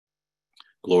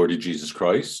Glory to Jesus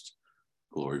Christ,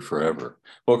 glory forever.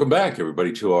 Welcome back,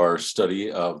 everybody, to our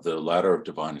study of the Ladder of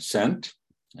Divine Ascent,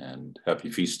 and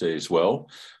happy feast day as well.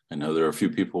 I know there are a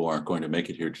few people who aren't going to make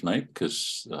it here tonight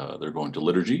because they're going to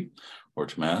liturgy or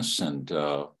to Mass, and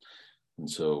so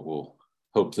we'll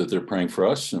hope that they're praying for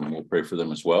us, and we'll pray for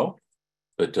them as well.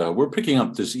 But we're picking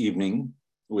up this evening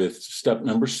with step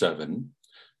number 7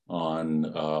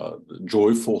 on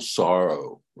joyful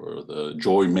sorrow, or the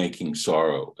joy-making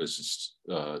sorrow, as it's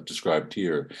described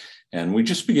here. And we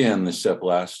just began this step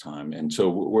last time, and so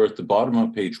we're at the bottom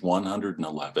of page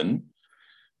 111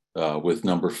 with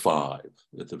number 5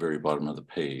 at the very bottom of the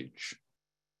page.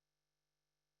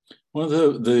 One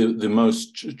of the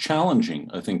most challenging,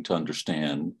 I think, to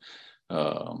understand,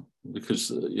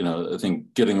 because, I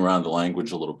think getting around the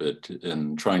language a little bit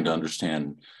and trying to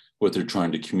understand what they're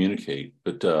trying to communicate.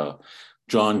 But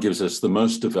John gives us the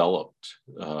most developed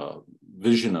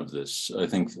vision of this, I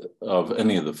think, of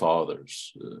any of the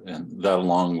fathers. And that,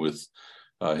 along with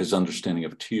his understanding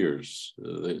of tears,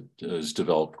 that is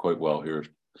developed quite well here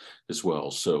as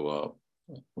well. So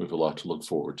we have a lot to look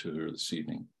forward to here this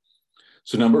evening.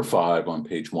 So number 5 on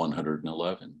page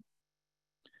 111.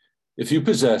 If you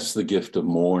possess the gift of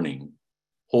mourning,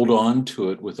 hold on to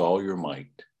it with all your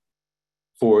might,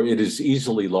 for it is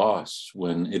easily lost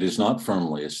when it is not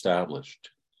firmly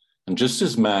established. And just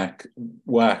as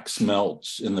wax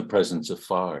melts in the presence of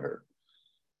fire,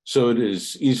 so it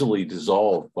is easily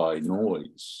dissolved by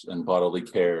noise and bodily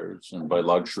cares and by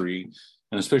luxury,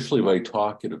 and especially by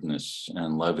talkativeness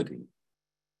and levity.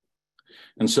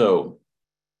 And so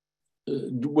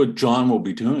what John will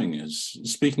be doing is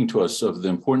speaking to us of the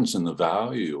importance and the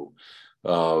value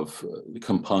of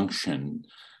compunction,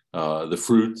 the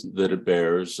fruit that it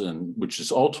bears, and which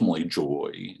is ultimately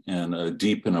joy, and a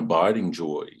deep and abiding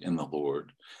joy in the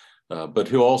Lord. But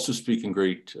he'll also speak in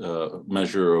great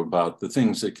measure about the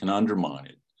things that can undermine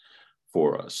it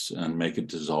for us and make it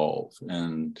dissolve.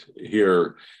 And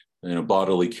here,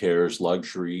 bodily cares,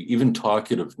 luxury, even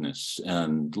talkativeness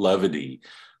and levity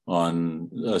on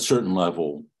a certain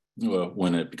level,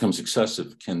 when it becomes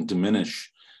excessive, can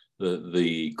diminish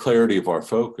the clarity of our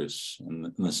focus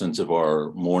in the sense of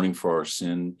our mourning for our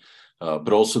sin,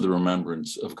 but also the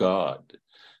remembrance of God.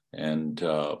 And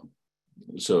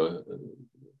so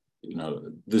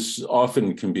this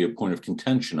often can be a point of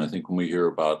contention, I think, when we hear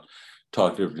about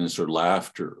talkativeness or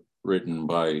laughter written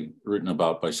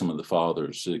about by some of the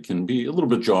fathers. It can be a little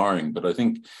bit jarring, but I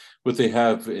think what they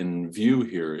have in view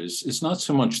here is not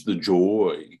so much the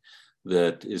joy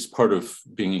that is part of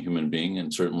being a human being,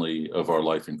 and certainly of our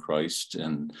life in Christ,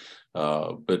 and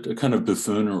but a kind of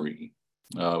buffoonery,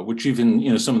 which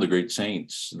even some of the great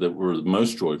saints that were the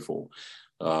most joyful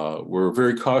were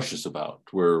very cautious about,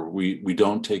 where we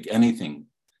don't take anything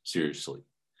seriously,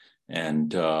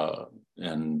 and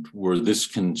where this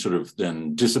can sort of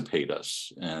then dissipate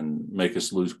us and make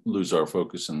us lose our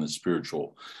focus in the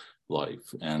spiritual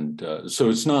life. And so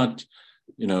it's not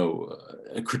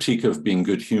a critique of being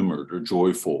good-humored or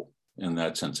joyful in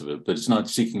that sense of it, but it's not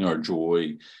seeking our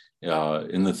joy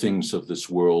in the things of this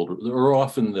world, or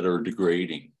often that are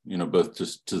degrading, both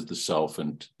to the self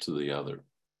and to the other.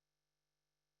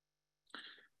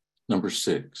 Number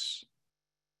 6,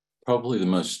 probably the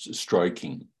most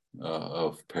striking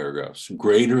of paragraphs.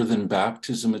 Greater than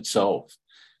baptism itself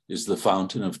is the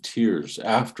fountain of tears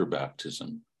after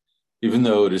baptism, even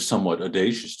though it is somewhat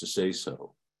audacious to say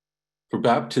so. For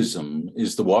baptism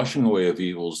is the washing away of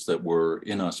evils that were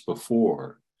in us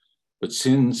before, but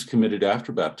sins committed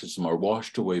after baptism are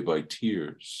washed away by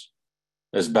tears.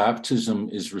 As baptism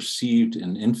is received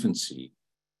in infancy,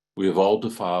 we have all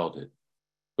defiled it,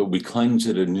 but we cleanse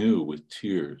it anew with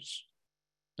tears.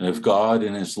 And if God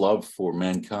in his love for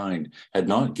mankind had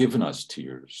not given us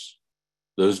tears,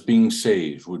 those being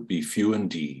saved would be few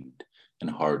indeed and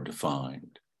hard to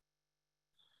find.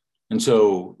 And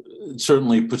so it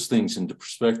certainly puts things into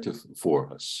perspective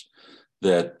for us,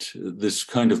 that this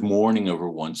kind of mourning over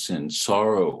one's sin,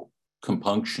 sorrow,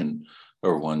 compunction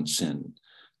over one's sin,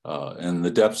 and the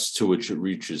depths to which it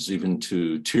reaches, even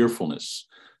to tearfulness,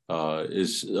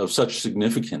 is of such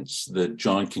significance that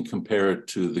John can compare it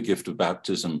to the gift of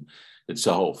baptism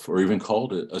itself, or even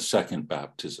called it a second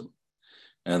baptism,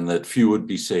 and that few would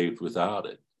be saved without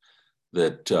it.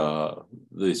 That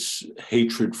this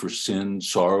hatred for sin,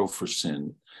 sorrow for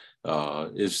sin,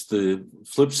 is the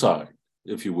flip side,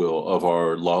 if you will, of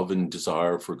our love and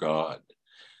desire for God.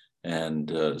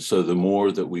 And so the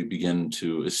more that we begin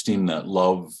to esteem that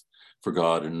love for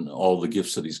God and all the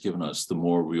gifts that he's given us, the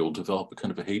more we'll develop a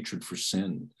kind of a hatred for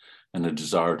sin and a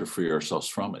desire to free ourselves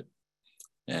from it.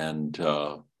 And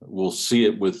we'll see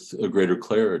it with a greater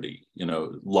clarity.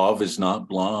 Love is not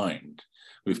blind.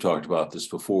 We've talked about this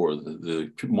before.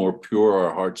 The more pure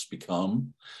our hearts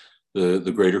become, the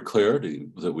greater clarity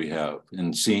that we have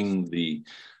in seeing the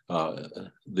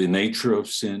nature of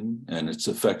sin and its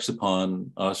effects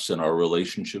upon us and our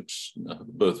relationships,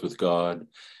 both with God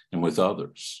and with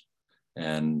others.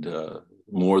 And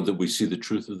more that we see the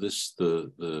truth of this,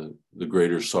 the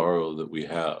greater sorrow that we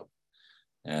have.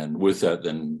 And with that,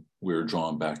 then we're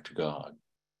drawn back to God.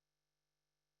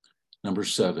 Number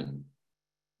 7,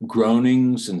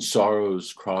 groanings and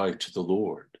sorrows cry to the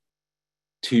Lord.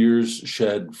 Tears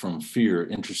shed from fear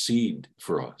intercede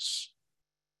for us.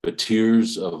 But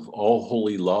tears of all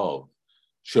holy love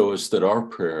show us that our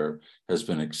prayer has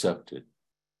been accepted.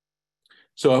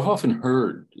 So I've often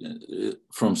heard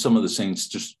from some of the saints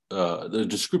just the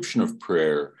description of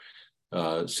prayer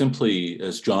simply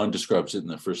as John describes it in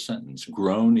the first sentence,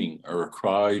 groaning or a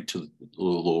cry to the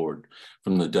Lord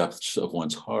from the depths of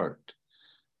one's heart.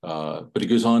 But he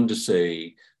goes on to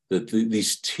say that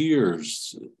these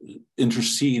tears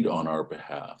intercede on our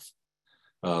behalf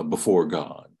before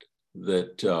God,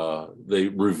 that they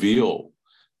reveal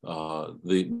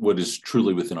what is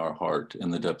truly within our heart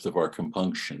and the depth of our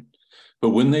compunction. But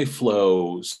when they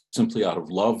flow simply out of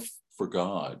love for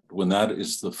God, when that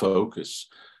is the focus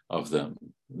of them,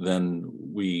 then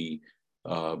we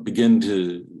begin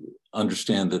to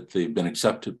understand that they've been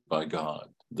accepted by God,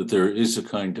 that there is a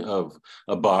kind of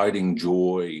abiding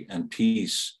joy and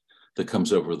peace that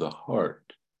comes over the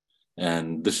heart.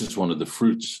 And this is one of the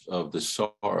fruits of the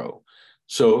sorrow.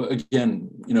 So again,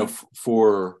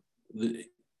 for the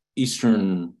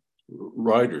Eastern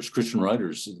writers, Christian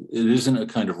writers, it isn't a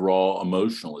kind of raw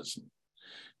emotionalism.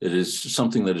 It is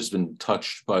something that has been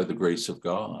touched by the grace of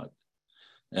God.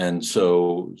 And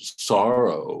so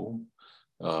sorrow,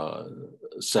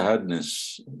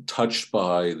 sadness, touched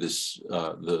by this,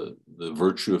 the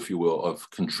virtue, if you will, of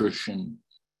contrition,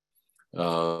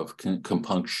 of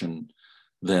compunction,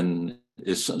 then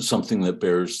is something that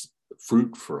bears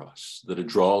fruit for us, that it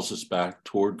draws us back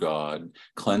toward God,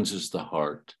 cleanses the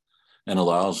heart, and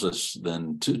allows us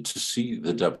then to see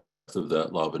the depth of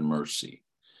that love and mercy.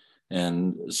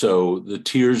 And so the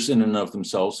tears in and of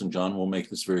themselves, and John will make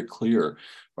this very clear,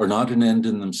 are not an end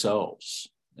in themselves.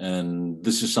 And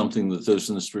this is something that those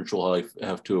in the spiritual life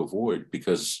have to avoid,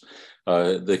 because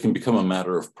they can become a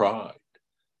matter of pride.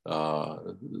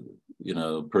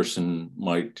 A person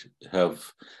might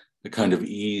have a kind of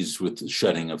ease with the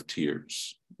shedding of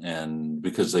tears. And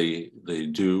because they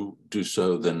do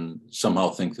so, then somehow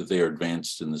think that they are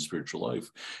advanced in the spiritual life.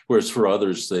 Whereas for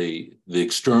others, the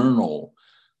external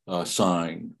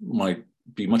sign might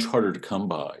be much harder to come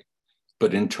by,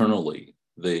 but internally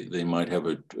they might have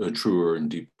a truer and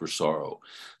deeper sorrow.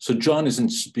 So John isn't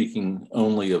speaking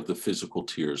only of the physical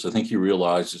tears. I think he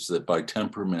realizes that by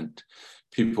temperament,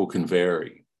 people can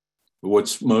vary. But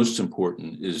what's most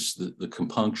important is the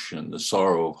compunction, the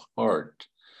sorrow of heart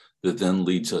that then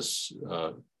leads us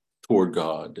toward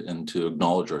God and to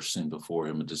acknowledge our sin before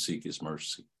him and to seek his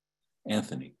mercy.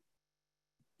 Anthony.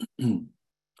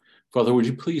 Father, would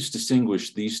you please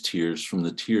distinguish these tears from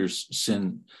the tears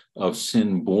of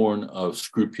sin born of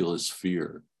scrupulous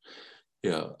fear?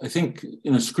 Yeah, I think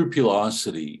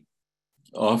scrupulosity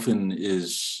often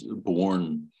is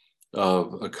born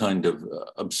of a kind of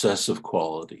obsessive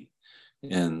quality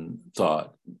in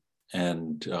thought.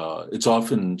 And it's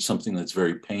often something that's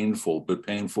very painful, but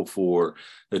painful for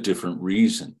a different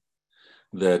reason.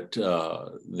 That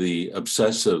the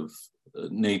obsessive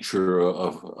nature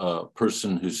of a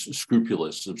person who's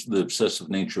scrupulous, the obsessive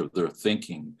nature of their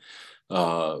thinking,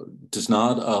 does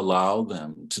not allow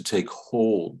them to take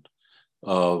hold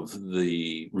of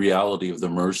the reality of the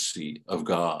mercy of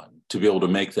God, to be able to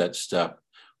make that step,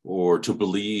 or to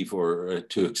believe or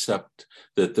to accept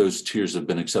that those tears have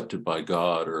been accepted by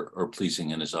God or are pleasing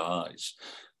in his eyes.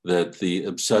 That the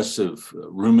obsessive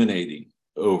ruminating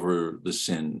over the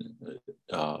sin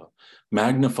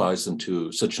magnifies them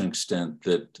to such an extent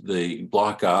that they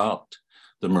block out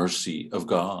the mercy of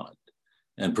God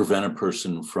and prevent a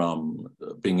person from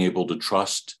being able to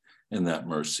trust in that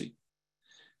mercy.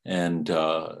 And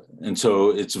so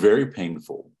it's very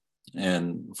painful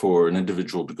and for an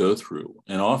individual to go through,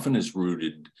 and often is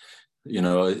rooted,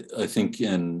 I think,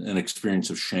 in an experience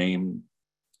of shame,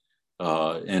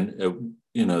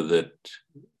 that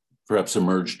perhaps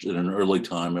emerged at an early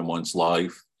time in one's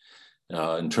life,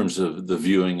 in terms of the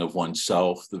viewing of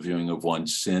oneself, the viewing of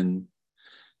one's sin,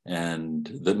 and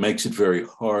that makes it very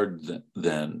hard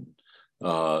then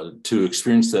to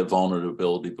experience that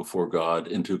vulnerability before God,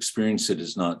 and to experience it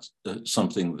is not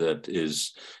something that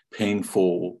is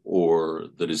painful or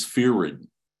that is fear-ridden,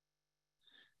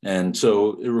 And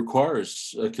so it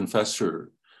requires a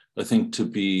confessor, I think, to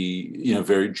be,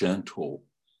 very gentle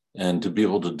and to be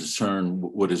able to discern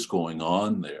what is going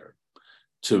on there,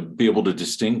 to be able to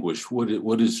distinguish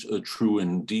what is a true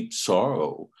and deep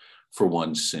sorrow for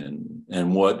one's sin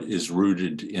and what is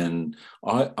rooted in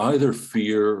either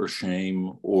fear or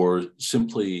shame or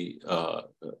simply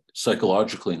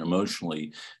psychologically and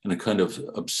emotionally in a kind of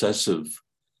obsessive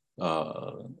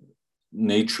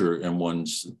nature in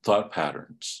one's thought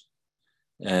patterns.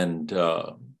 And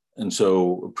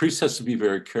so a priest has to be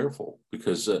very careful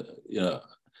because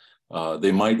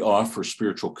they might offer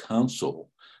spiritual counsel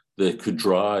that could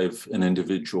drive an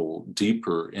individual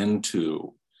deeper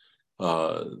into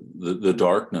the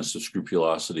darkness of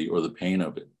scrupulosity or the pain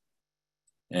of it.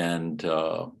 And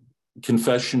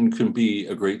confession can be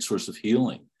a great source of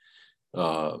healing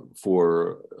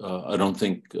I don't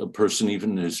think a person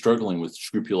even who's struggling with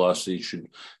scrupulosity should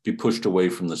be pushed away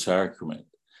from the sacrament.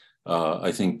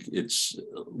 I think it's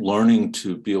learning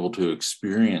to be able to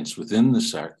experience within the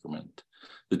sacrament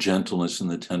the gentleness and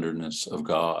the tenderness of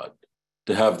God,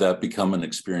 to have that become an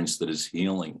experience that is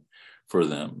healing for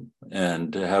them,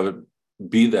 and to have it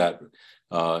be that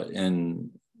in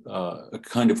a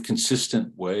kind of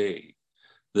consistent way,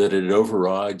 that it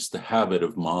overrides the habit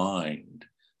of mind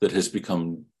that has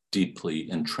become deeply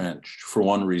entrenched for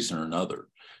one reason or another.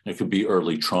 It could be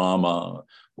early trauma,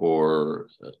 or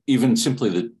even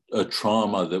simply a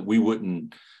trauma that we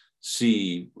wouldn't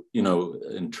see,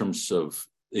 in terms of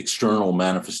external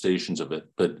manifestations of it,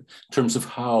 but in terms of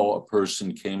how a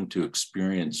person came to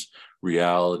experience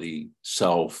reality,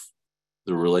 self,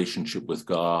 the relationship with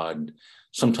God,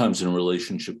 sometimes in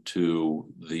relationship to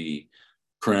the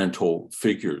parental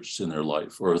figures in their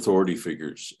life or authority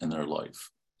figures in their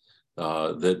life,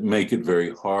 that make it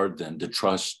very hard then to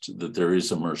trust that there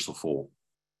is a merciful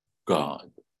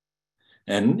God.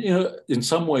 And, in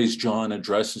some ways, John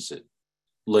addresses it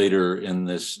later in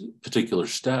this particular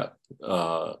step,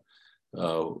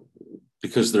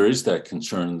 because there is that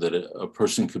concern that a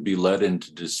person could be led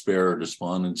into despair or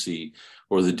despondency,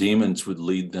 or the demons would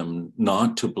lead them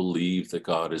not to believe that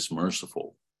God is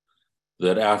merciful,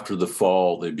 that after the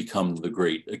fall, they become the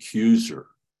great accuser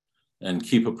and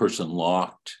keep a person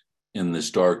locked in this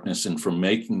darkness and from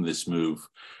making this move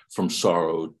from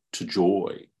sorrow to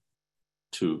joy,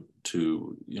 to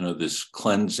this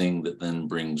cleansing that then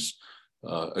brings,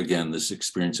 again, this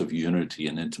experience of unity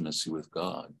and intimacy with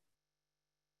God.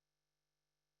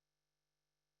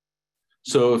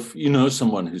 So if you know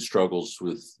someone who struggles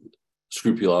with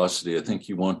scrupulosity, I think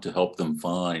you want to help them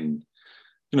find,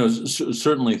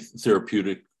 certainly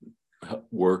therapeutic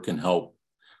work and help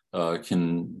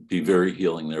can be very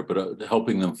healing there, but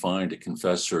helping them find a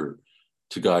confessor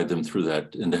to guide them through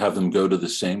that and to have them go to the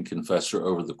same confessor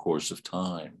over the course of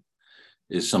time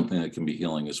is something that can be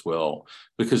healing as well.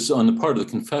 Because on the part of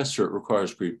the confessor, it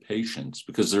requires great patience,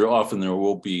 because there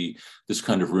will be this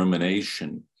kind of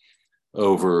rumination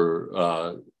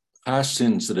over past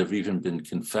sins that have even been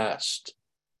confessed,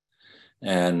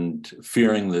 and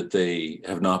fearing that they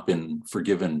have not been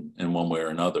forgiven in one way or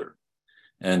another.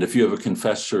 And if you have a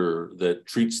confessor that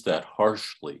treats that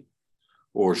harshly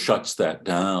or shuts that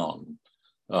down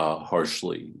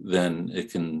harshly, then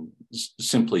it can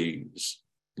simply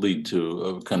lead to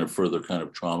a kind of further kind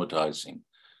of traumatizing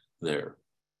there.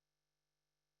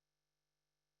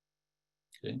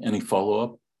 Okay. Any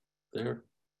follow-up there?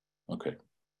 Okay.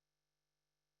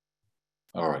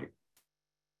 All right.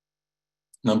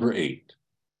 Number 8.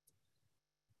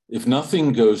 If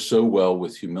nothing goes so well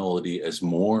with humility as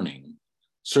mourning,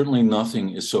 certainly nothing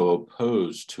is so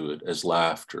opposed to it as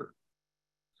laughter.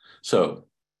 So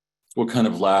what kind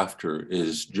of laughter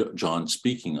is John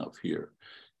speaking of here?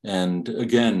 And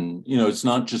again, it's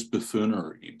not just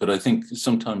buffoonery, but I think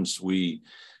sometimes we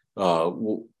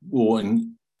will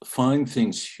find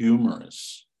things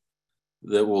humorous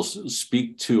that will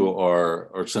speak to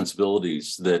our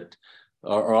sensibilities that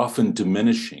are often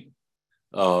diminishing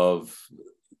of,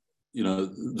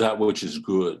 that which is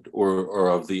good or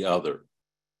of the other,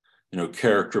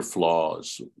 character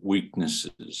flaws,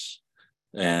 weaknesses.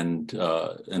 And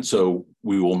so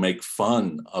we will make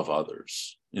fun of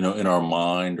others, in our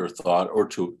mind or thought, or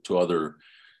to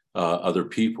other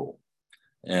people.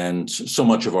 And so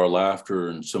much of our laughter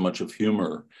and so much of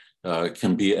humor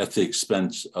can be at the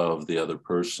expense of the other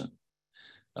person.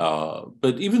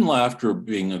 But even laughter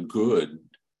being a good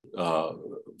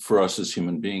for us as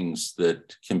human beings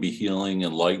that can be healing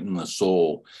and lighten the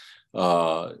soul,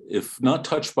 if not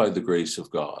touched by the grace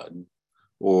of God,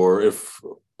 or if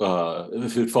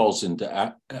it falls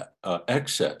into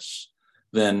excess,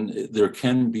 then there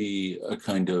can be a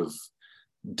kind of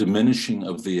diminishing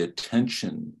of the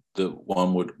attention that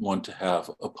one would want to have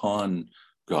upon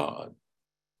God.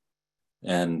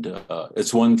 And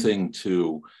it's one thing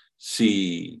to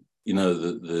see,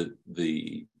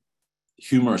 the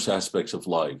humorous aspects of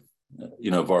life,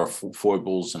 of our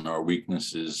foibles and our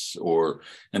weaknesses,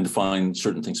 and to find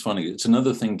certain things funny. It's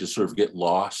another thing to sort of get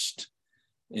lost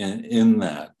in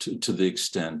that to the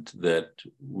extent that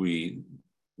we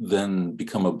then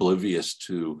become oblivious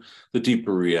to the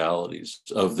deeper realities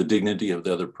of the dignity of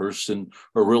the other person,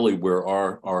 or really where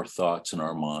our thoughts and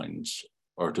our minds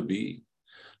are to be.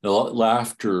 Now,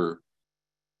 laughter,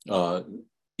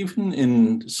 even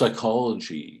in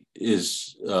psychology,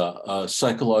 is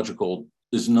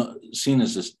not seen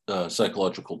as a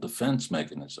psychological defense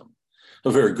mechanism, a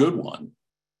very good one.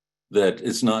 That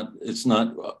it's not,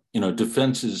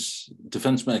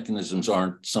 defense mechanisms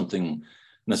aren't something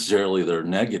necessarily that are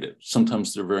negative.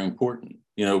 Sometimes they're very important.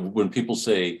 When people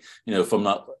say, if I'm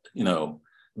not,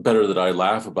 better that I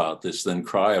laugh about this than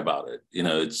cry about it.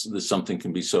 Something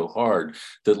can be so hard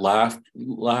that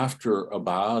laughter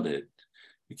about it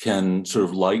can sort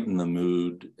of lighten the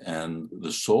mood and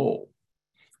the soul.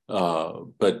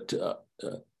 But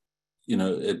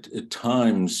at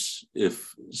times,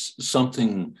 if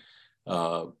something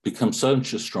becomes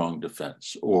such a strong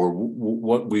defense, or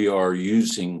what we are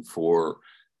using for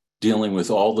dealing with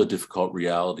all the difficult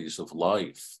realities of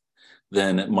life,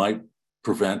 then it might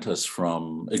prevent us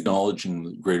from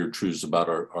acknowledging greater truths about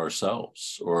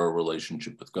ourselves or our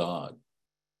relationship with God.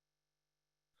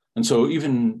 And so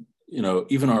even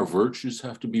our virtues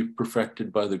have to be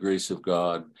perfected by the grace of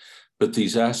God, but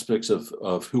these aspects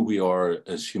of who we are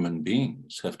as human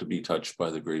beings have to be touched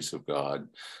by the grace of God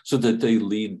so that they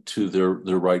lead to their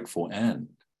rightful end.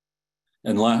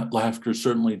 And laughter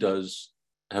certainly does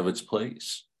have its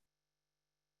place.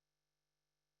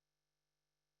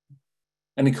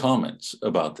 Any comments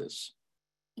about this?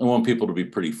 I want people to be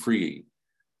pretty free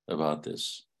about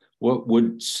this. What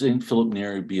would St. Philip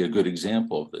Neri be a good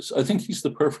example of this? I think he's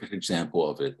the perfect example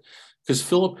of it, because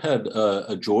Philip had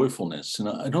a joyfulness, and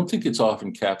I don't think it's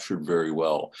often captured very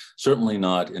well, certainly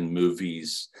not in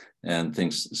movies and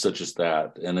things such as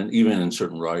that, and even in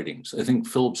certain writings. I think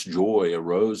Philip's joy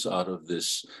arose out of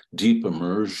this deep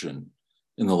immersion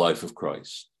in the life of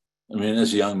Christ. I mean,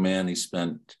 as a young man, he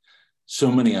spent so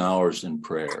many hours in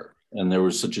prayer, and there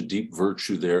was such a deep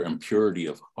virtue there and purity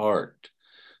of heart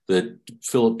that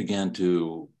Philip began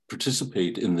to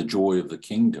participate in the joy of the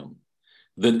kingdom,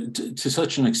 that to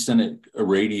such an extent it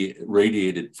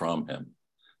radiated from him,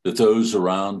 that those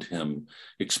around him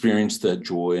experienced that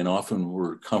joy and often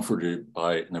were comforted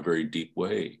by it in a very deep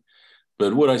way.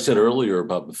 But what I said earlier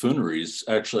about buffoonery is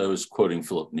actually I was quoting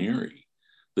Philip Neri.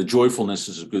 The joyfulness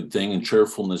is a good thing, and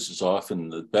cheerfulness is often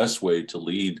the best way to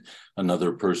lead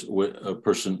another person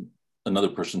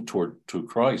to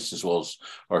Christ as well as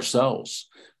ourselves.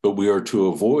 But we are to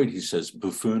avoid, he says,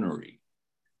 buffoonery.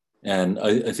 And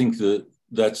I think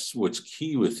that's what's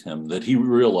key with him, that he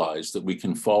realized that we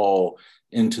can fall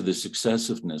into this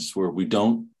excessiveness where we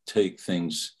don't take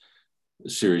things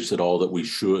serious at all that we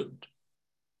should,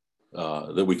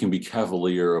 that we can be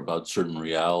cavalier about certain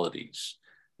realities.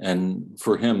 And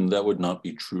for him, that would not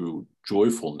be true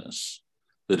joyfulness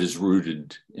that is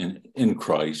rooted in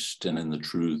Christ and in the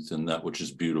truth and that which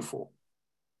is beautiful.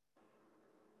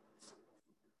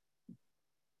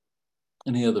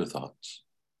 Any other thoughts?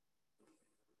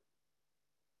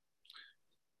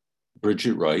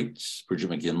 Bridget writes, Bridget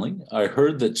McGinley, I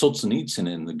heard that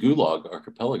Solzhenitsyn in the Gulag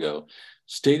Archipelago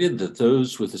stated that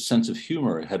those with a sense of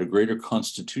humor had a greater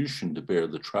constitution to bear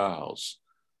the trials.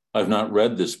 I've not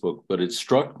read this book, but it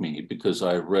struck me because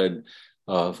I've read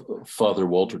Father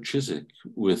Walter Chiswick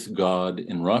with God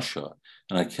in Russia,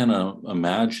 and I cannot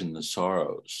imagine the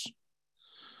sorrows.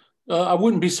 I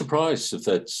wouldn't be surprised if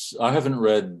I've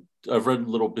read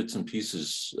little bits and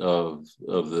pieces of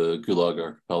the Gulag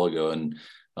Archipelago, and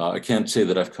I can't say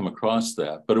that I've come across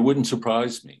that, but it wouldn't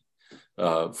surprise me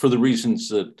for the reasons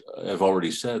that I've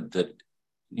already said, that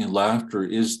laughter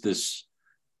is this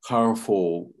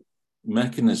powerful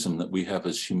mechanism that we have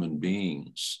as human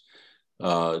beings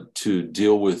to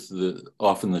deal with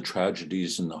often the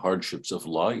tragedies and the hardships of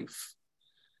life.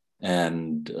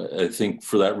 And I think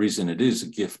for that reason, it is a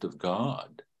gift of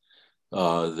God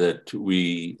that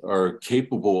we are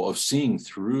capable of seeing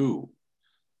through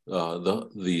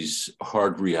these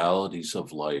hard realities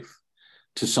of life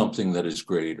to something that is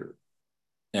greater.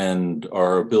 And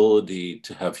our ability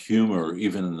to have humor,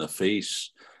 even in the face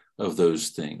of those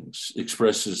things,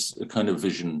 expresses a kind of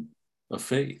vision of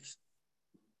faith.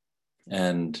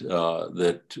 And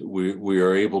that we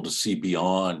are able to see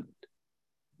beyond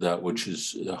that which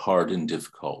is hard and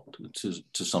difficult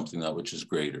to something that which is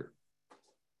greater.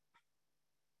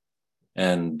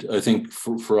 And I think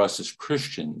for us as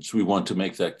Christians, we want to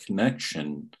make that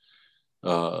connection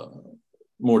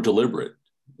more deliberate,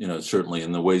 certainly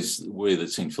in the way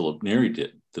that St. Philip Neri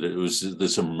did, that it was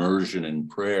this immersion in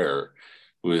prayer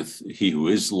with He who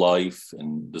is life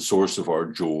and the source of our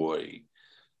joy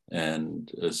and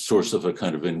a source of a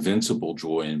kind of invincible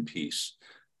joy and peace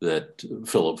that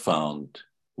Philip found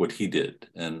what he did.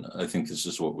 And I think this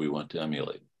is what we want to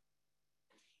emulate.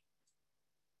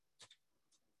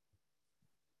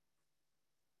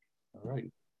 All right.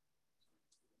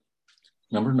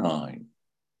 Number 9.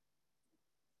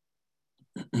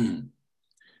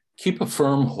 Keep a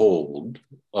firm hold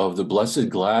of the blessed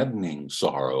gladdening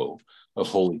sorrow of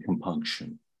holy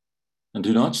compunction, and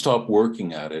do not stop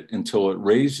working at it until it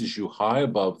raises you high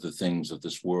above the things of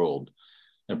this world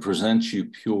and presents you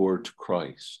pure to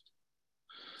Christ.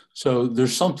 So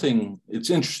there's something, it's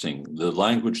interesting, the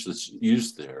language that's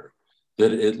used there,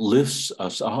 that it lifts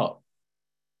us up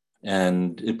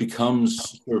and it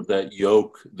becomes sort of that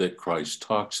yoke that Christ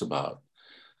talks about,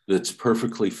 that's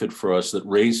perfectly fit for us, that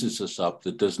raises us up,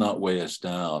 that does not weigh us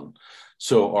down.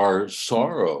 So our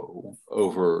sorrow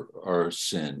over our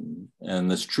sin and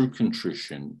this true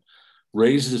contrition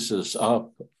raises us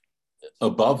up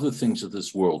above the things of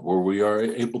this world, where we are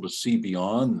able to see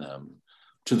beyond them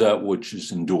to that which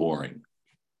is enduring.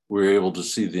 We're able to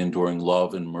see the enduring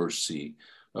love and mercy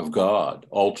of God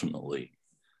ultimately,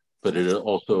 but it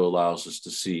also allows us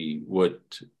to see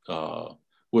what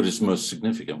is most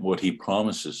significant, what He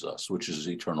promises us, which is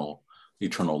eternal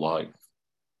life.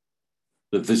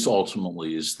 That this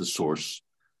ultimately is the source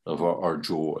of our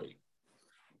joy.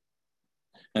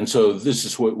 And so this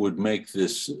is what would make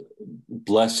this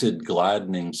blessed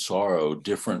gladdening sorrow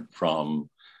different from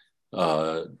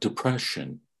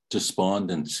depression,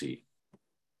 despondency,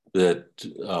 that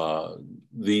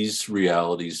these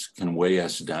realities can weigh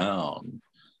us down,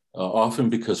 often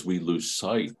because we lose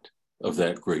sight of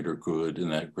that greater good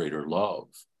and that greater love.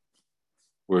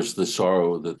 Whereas the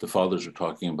sorrow that the fathers are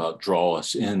talking about draw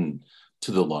us in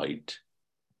to the light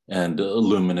and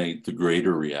illuminate the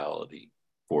greater reality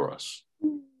for us.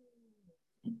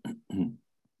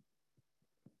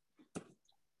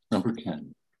 Number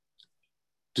 10.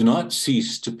 Do not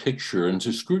cease to picture and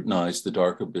to scrutinize the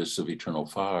dark abyss of eternal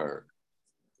fire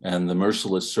and the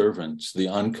merciless servants, the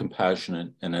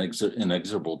uncompassionate and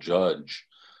inexorable judge,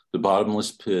 the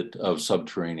bottomless pit of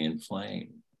subterranean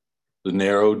flame, the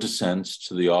narrow descents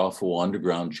to the awful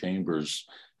underground chambers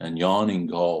and yawning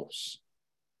gulfs,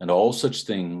 and all such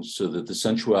things, so that the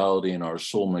sensuality in our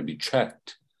soul may be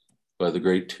checked by the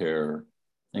great terror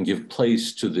and give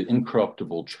place to the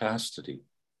incorruptible chastity,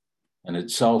 and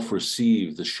itself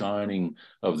receive the shining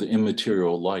of the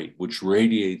immaterial light, which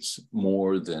radiates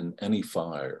more than any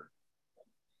fire.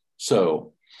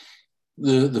 So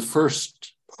the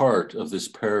first part of this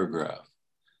paragraph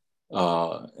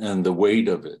and the weight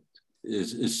of it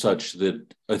is such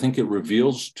that I think it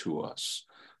reveals to us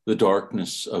the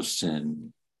darkness of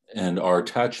sin and our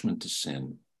attachment to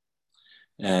sin,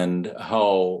 and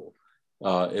how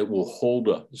it will hold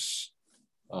us,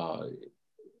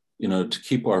 to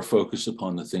keep our focus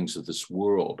upon the things of this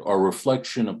world. Our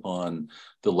reflection upon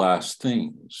the last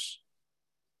things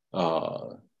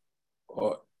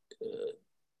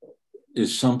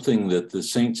is something that the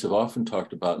saints have often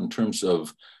talked about in terms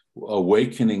of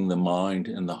awakening the mind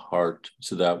and the heart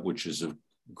to that which is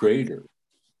greater.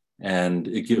 And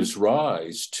it gives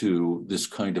rise to this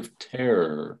kind of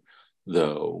terror,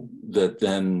 though, that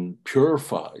then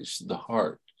purifies the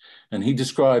heart. And he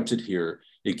describes it here.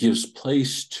 It gives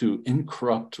place to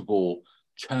incorruptible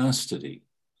chastity.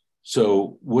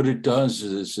 So what it does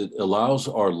is it allows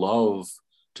our love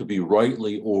to be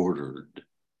rightly ordered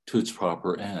to its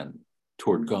proper end,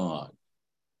 toward God.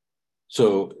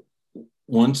 So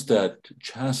once that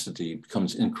chastity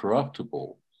becomes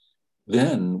incorruptible,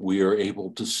 then we are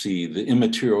able to see the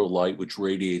immaterial light which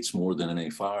radiates more than any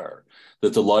fire,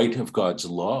 that the light of God's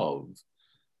love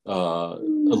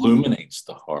illuminates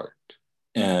the heart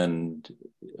and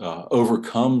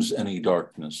overcomes any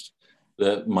darkness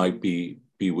that might be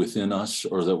within us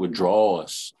or that would draw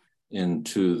us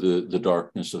into the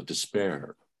darkness of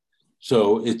despair.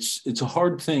 So it's a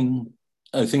hard thing.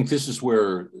 I think this is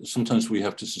where sometimes we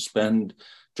have to suspend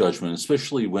judgment,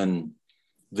 especially when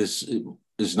this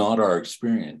is not our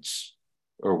experience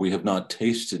or we have not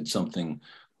tasted something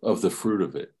of the fruit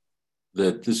of it,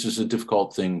 that this is a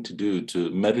difficult thing to do,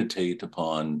 to meditate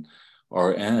upon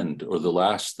our end or the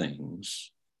last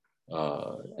things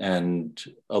and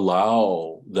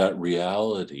allow that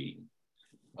reality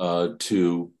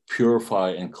to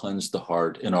purify and cleanse the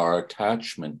heart in our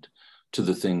attachment to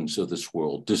the things of this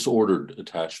world, disordered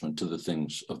attachment to the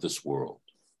things of this world.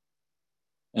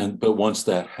 But once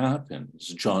that happens,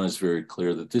 John is very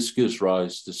clear that this gives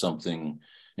rise to something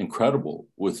incredible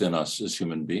within us as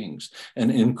human beings,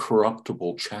 an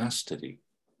incorruptible chastity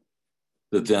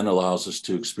that then allows us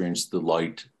to experience the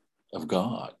light of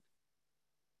God.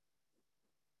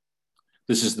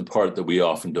 This is the part that we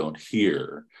often don't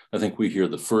hear. I think we hear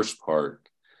the first part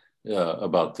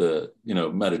about the,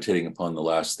 meditating upon the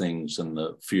last things and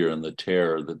the fear and the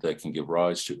terror that can give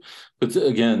rise to. But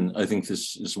again, I think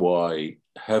this is why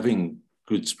having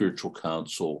good spiritual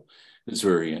counsel is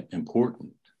very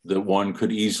important, that one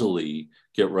could easily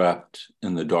get wrapped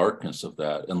in the darkness of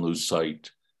that and lose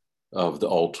sight of the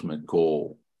ultimate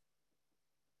goal.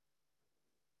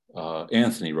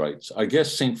 Anthony writes, I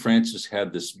guess St. Francis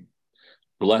had this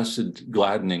blessed,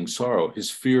 gladdening sorrow.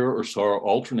 His fear or sorrow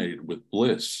alternated with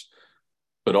bliss.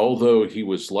 But although he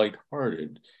was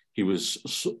lighthearted, he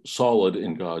was solid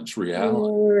in God's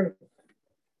reality.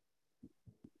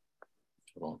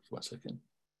 Hold on for a second.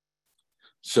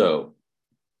 So,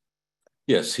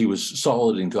 yes, he was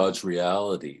solid in God's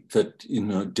reality,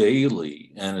 that,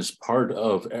 daily and as part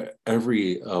of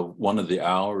every one of the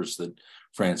hours that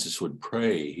Francis would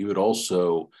pray, he would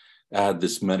also add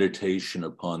this meditation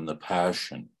upon the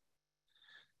Passion.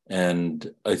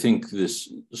 And I think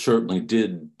this certainly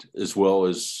did, as well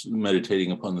as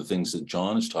meditating upon the things that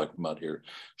John is talking about here,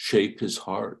 shape his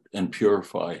heart and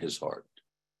purify his heart.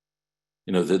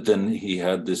 That then he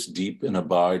had this deep and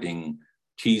abiding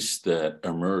peace that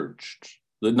emerged,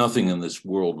 that nothing in this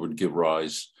world would give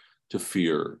rise to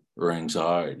fear or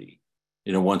anxiety.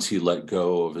 Once he let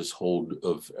go of his hold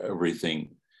of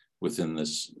everything within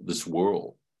this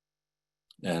world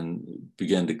and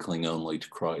began to cling only to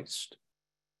Christ.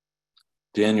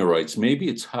 Daniel writes, maybe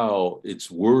it's how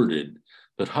it's worded,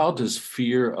 but how does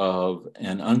fear of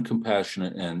an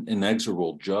uncompassionate and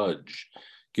inexorable judge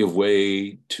give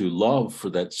way to love for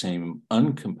that same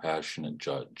uncompassionate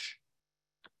judge?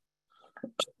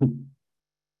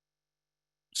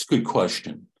 It's a good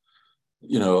question.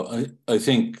 I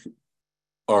think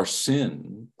our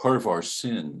sin, part of our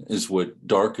sin, is what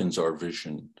darkens our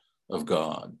vision of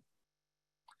God.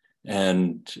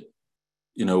 And,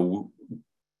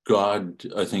 God,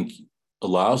 I think,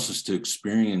 allows us to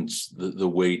experience the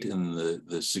weight and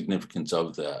the significance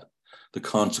of that, the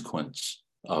consequence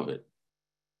of it,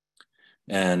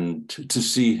 and to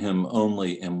see him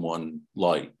only in one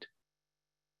light.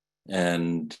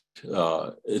 And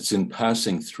it's in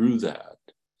passing through that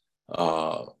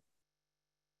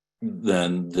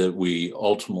then that we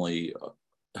ultimately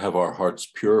have our hearts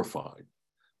purified,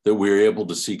 that we're able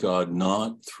to see God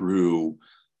not through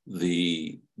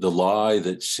the lie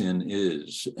that sin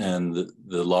is and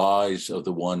the lies of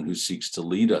the one who seeks to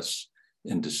lead us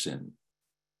into sin.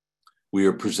 We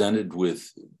are presented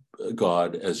with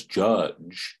God as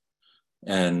judge,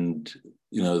 and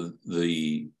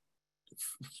the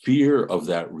fear of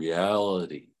that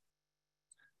reality,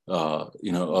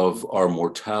 of our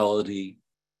mortality,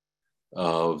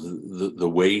 of the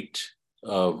weight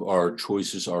of our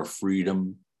choices, our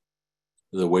freedom,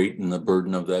 the weight and the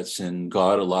burden of that sin.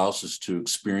 God allows us to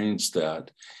experience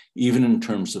that, even in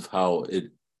terms of how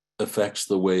it affects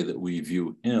the way that we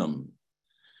view him,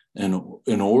 and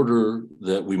in order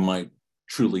that we might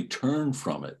truly turn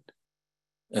from it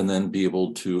and then be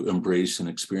able to embrace and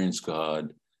experience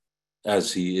God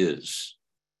as he is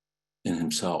in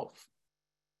himself.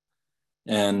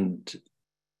 And,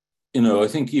 I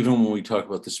think even when we talk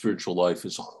about the spiritual life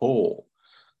as a whole,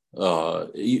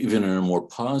 even in a more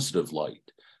positive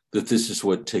light, that this is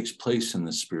what takes place in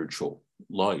the spiritual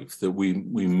life, that we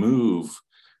move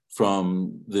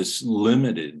from this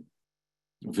limited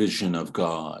vision of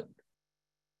God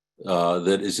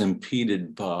that is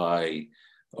impeded by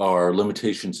our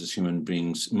limitations as human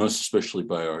beings, most especially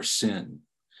by our sin.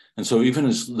 And so even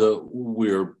as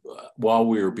while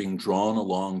we are being drawn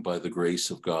along by the grace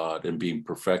of God and being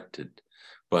perfected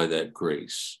by that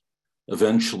grace,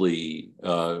 eventually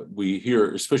we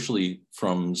hear, especially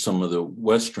from some of the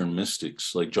Western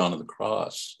mystics like John of the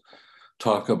Cross,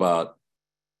 talk about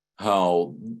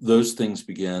how those things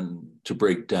began to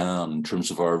break down in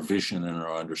terms of our vision and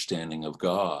our understanding of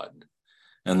God,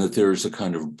 and that there's a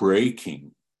kind of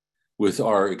breaking with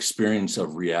our experience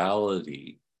of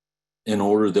reality in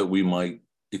order that we might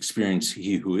experience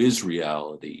he who is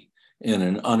reality in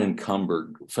an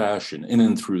unencumbered fashion in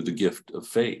and through the gift of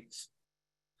faith.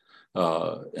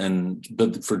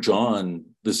 But for John,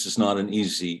 this is not an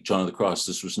easy, John of the Cross,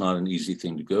 this was not an easy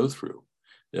thing to go through.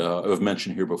 I've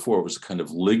mentioned here before, it was a kind of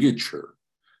ligature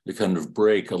a kind of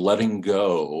break, a letting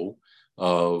go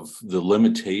of the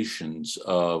limitations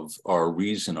of our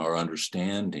reason, our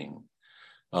understanding,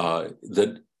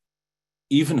 that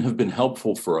even have been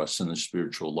helpful for us in the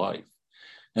spiritual life.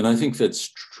 And I think that's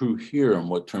true here in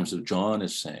what terms of John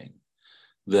is saying,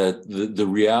 that the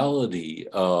reality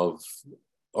of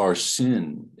our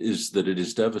sin is that it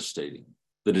is devastating,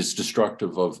 that it's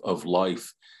destructive of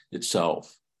life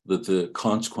itself, that the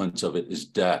consequence of it is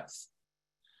death.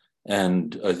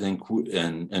 And I think,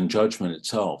 and judgment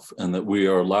itself, and that we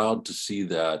are allowed to see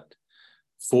that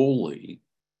fully,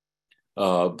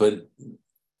 but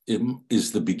it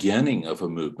is the beginning of a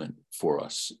movement for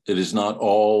us. It is not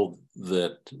all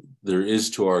that there is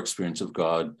to our experience of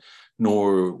God,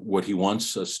 nor what he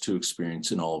wants us to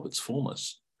experience in all of its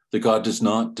fullness. That God does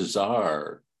not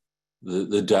desire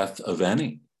the death of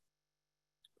any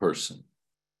person.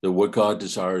 That what God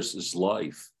desires is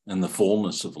life and the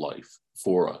fullness of life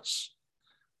for us.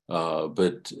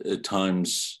 But at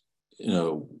times,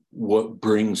 what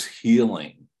brings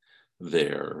healing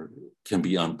there can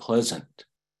be unpleasant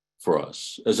for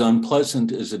us, as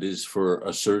unpleasant as it is for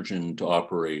a surgeon to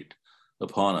operate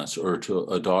upon us, or to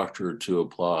a doctor to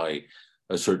apply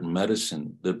a certain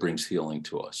medicine that brings healing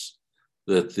to us.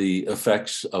 That the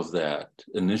effects of that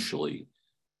initially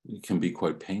can be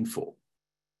quite painful.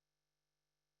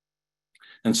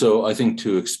 And so I think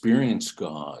to experience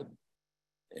God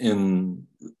in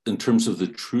terms of the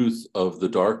truth of the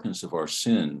darkness of our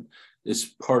sin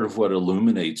is part of what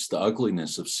illuminates the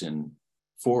ugliness of sin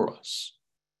for us.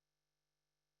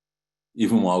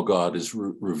 Even while God is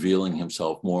revealing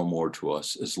himself more and more to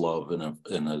us as love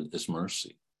and as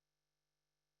mercy.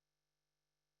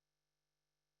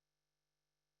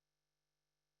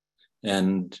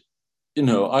 And,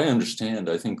 I understand,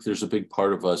 I think there's a big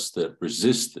part of us that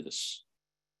resists this.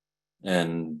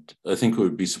 And I think it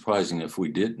would be surprising if we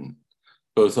didn't,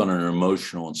 both on an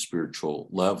emotional and spiritual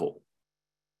level.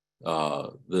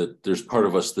 That there's part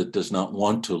of us that does not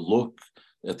want to look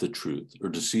at the truth or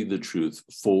to see the truth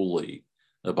fully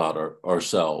about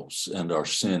ourselves and our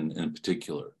sin in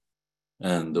particular,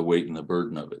 and the weight and the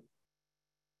burden of it.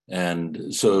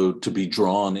 And so to be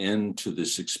drawn into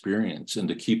this experience and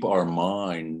to keep our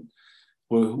mind,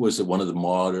 what was it, one of the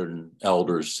modern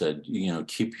elders said,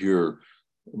 keep your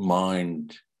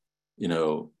mind,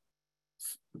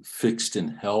 fixed in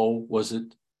hell, was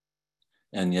it?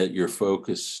 And yet you're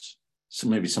focused. So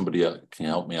maybe somebody can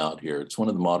help me out here. It's one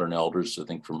of the modern elders, I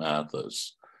think, from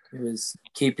Athos. It was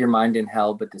keep your mind in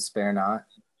hell, but despair not.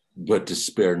 But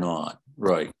despair not,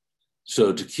 right.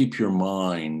 So to keep your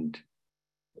mind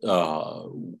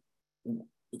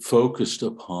focused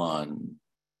upon,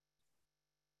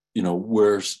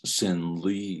 where sin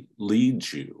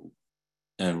leads you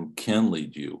and can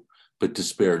lead you, but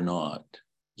despair not.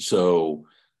 So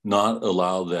not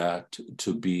allow that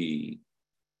to be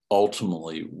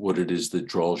ultimately what it is that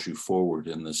draws you forward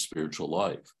in this spiritual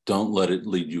life. Don't let it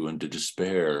lead you into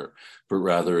despair, but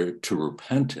rather to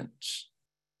repentance.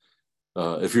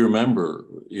 If you remember,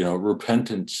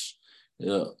 repentance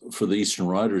for the Eastern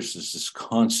writers is this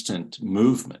constant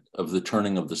movement of the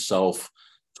turning of the self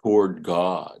toward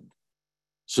God.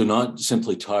 So not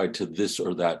simply tied to this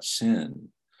or that sin,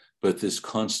 but this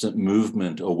constant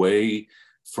movement away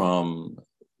from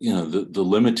the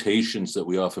limitations that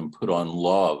we often put on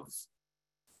love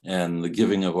and the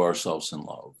giving of ourselves in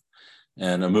love,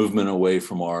 and a movement away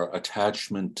from our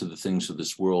attachment to the things of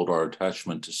this world, our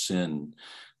attachment to sin,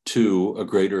 to a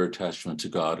greater attachment to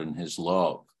God and his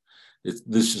love.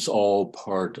 This is all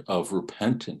part of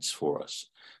repentance for us.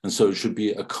 And so it should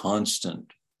be a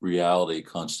constant reality,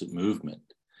 constant movement.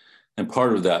 And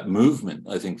part of that movement,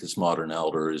 I think this modern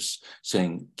elder is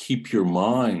saying, keep your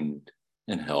mind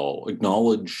in hell,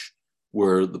 acknowledge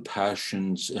where the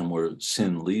passions and where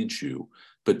sin leads you,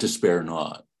 but despair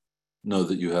not. Know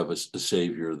that you have a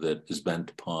Savior that is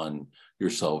bent upon your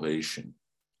salvation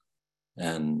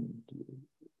and,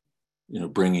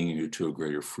 bringing you to a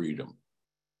greater freedom.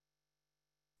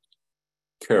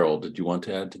 Carol, did you want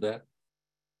to add to that?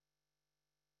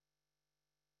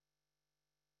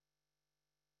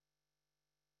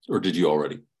 Or did you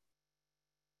already?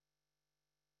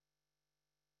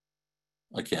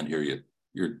 I can't hear you.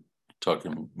 You're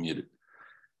talking muted.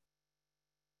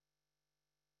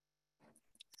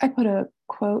 I put a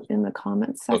quote in the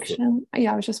comments section. Okay.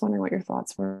 Yeah, I was just wondering what your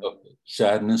thoughts were. Okay.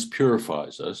 Sadness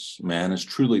purifies us. Man is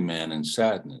truly man in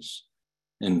sadness.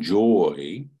 In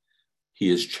joy, he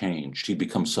is changed. He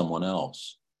becomes someone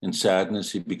else. In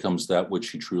sadness, he becomes that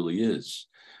which he truly is.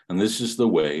 And this is the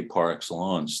way, par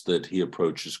excellence, that he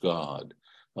approaches God,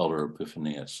 Elder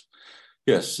Epiphanius.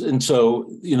 Yes, and so,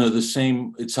 the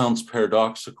same, it sounds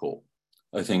paradoxical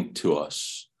I think, to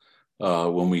us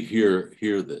when we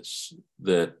hear this,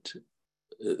 that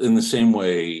in the same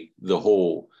way, the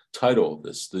whole title of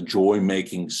this, the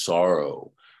joy-making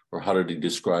sorrow, or how did he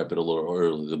describe it a little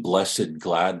earlier, the blessed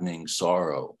gladdening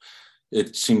sorrow,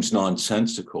 it seems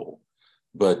nonsensical,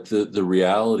 but the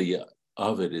reality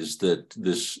of it is that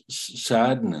this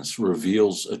sadness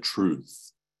reveals a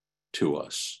truth to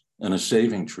us, and a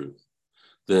saving truth,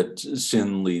 that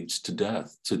sin leads to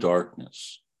death, to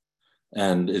darkness.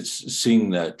 And it's seeing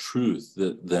that truth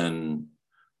that then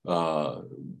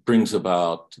brings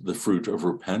about the fruit of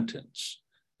repentance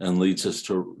and leads us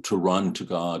to run to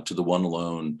God, to the one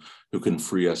alone who can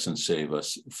free us and save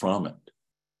us from it.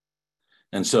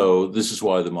 And so this is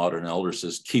why the modern elder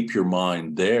says, keep your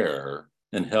mind there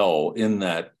in hell, in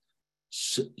that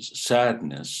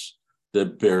sadness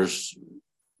that bears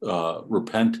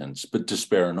repentance, but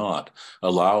despair not.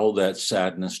 Allow that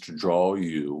sadness to draw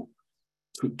you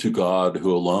to God,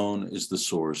 who alone is the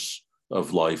source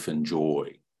of life and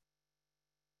joy.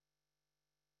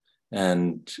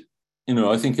 And,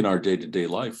 I think in our day-to-day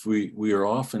life, we are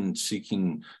often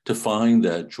seeking to find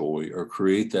that joy or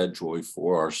create that joy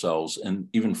for ourselves and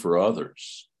even for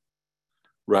others,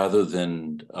 rather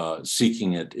than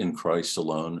seeking it in Christ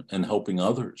alone and helping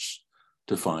others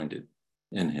to find it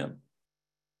in him.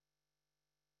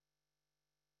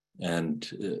 And,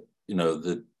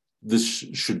 that this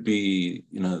should be,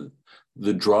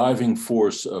 the driving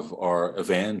force of our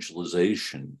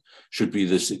evangelization should be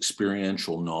this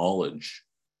experiential knowledge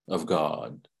of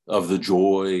God, of the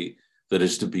joy that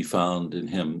is to be found in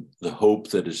him, the hope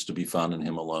that is to be found in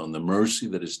him alone, the mercy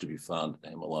that is to be found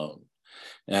in him alone.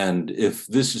 And if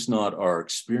this is not our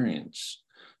experience,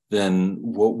 then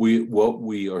what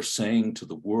we are saying to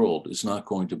the world is not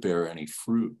going to bear any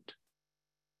fruit.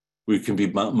 We can be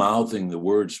mouthing the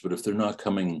words, but if they're not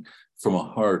coming from a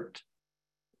heart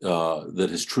that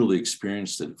has truly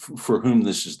experienced it, for whom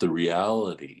this is the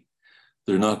reality,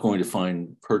 they're not going to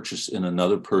find purchase in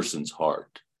another person's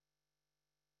heart.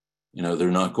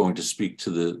 They're not going to speak to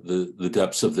the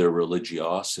depths of their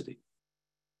religiosity.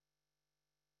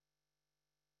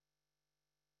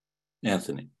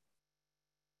 Anthony.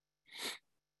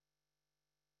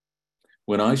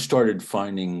 When I started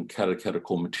finding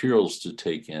catechetical materials to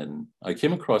take in, I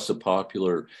came across a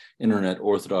popular internet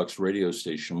Orthodox radio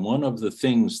station. One of the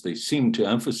things they seem to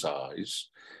emphasize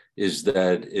is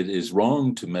that it is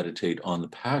wrong to meditate on the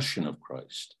passion of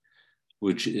Christ,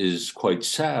 which is quite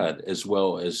sad as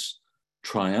well as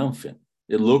triumphant.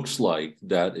 It looks like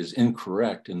that is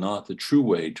incorrect and not the true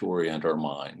way to orient our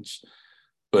minds,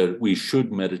 but we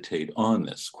should meditate on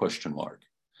this, ?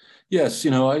 Yes,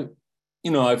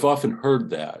 I've often heard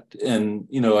that. And,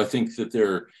 I think that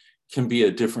there can be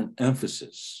a different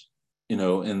emphasis,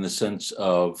 in the sense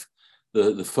of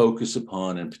the focus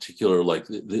upon, in particular, like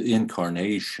the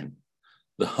incarnation,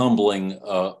 the humbling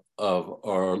of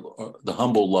the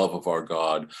humble love of our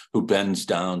God, who bends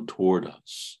down toward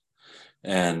us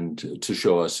and to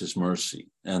show us his mercy.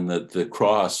 And that the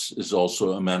cross is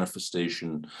also a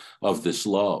manifestation of this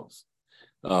love.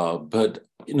 But,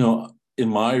 in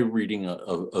my reading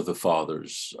of the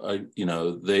fathers,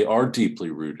 they are deeply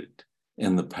rooted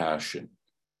in the passion.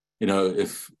 I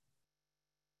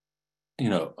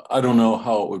don't know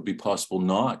how it would be possible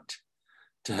not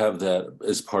to have that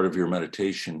as part of your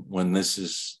meditation when this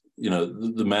is,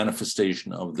 the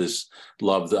manifestation of this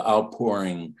love, the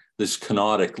outpouring, this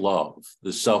kenotic love,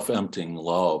 the self-emptying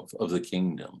love of the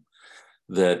kingdom,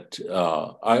 that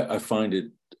I find it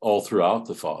all throughout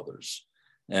the fathers.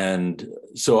 And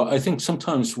so I think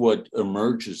sometimes what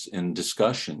emerges in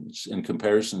discussions and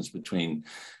comparisons between,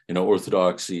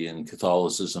 Orthodoxy and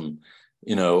Catholicism,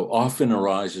 often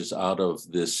arises out of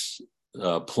this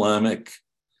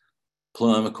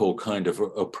polemical kind of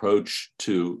approach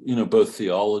to, both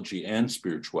theology and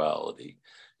spirituality,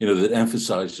 that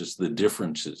emphasizes the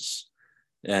differences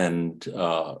and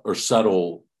or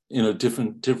subtle,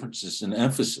 different differences in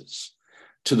emphasis,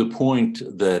 to the point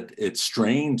that it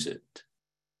strains it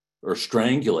or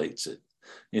strangulates it,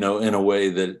 in a way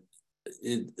that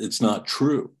it's not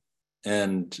true.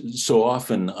 And so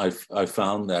often I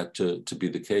found that to be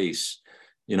the case.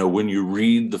 When you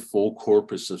read the full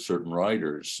corpus of certain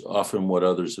writers, often what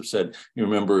others have said, you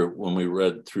remember when we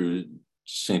read through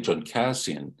St. John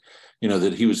Cassian,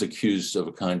 that he was accused of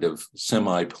a kind of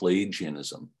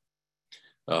semi-Pelagianism,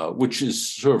 which is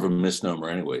sort of a misnomer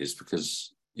anyways,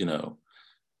 because,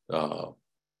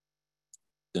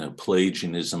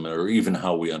 Pelagianism, or even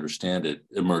how we understand it,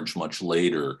 emerged much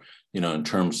later, in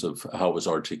terms of how it was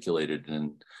articulated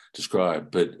and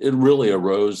described. But it really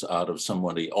arose out of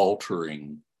somebody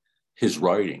altering his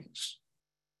writings,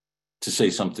 to say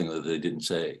something that they didn't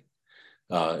say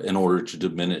in order to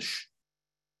diminish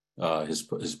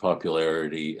his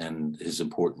popularity and his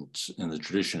importance in the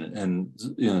tradition.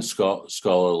 And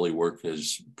scholarly work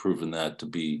has proven that to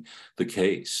be the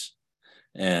case.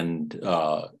 And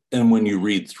when you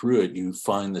read through it, you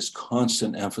find this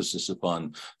constant emphasis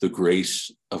upon the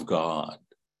grace of God,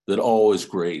 that all is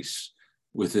grace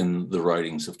within the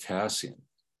writings of Cassian.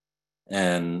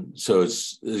 And so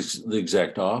it's the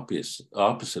exact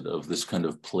opposite of this kind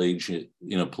of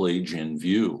Pelagian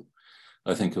view,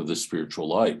 I think, of the spiritual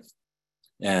life.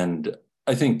 And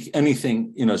I think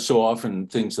anything, so often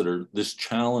things that are this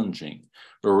challenging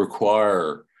or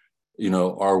require,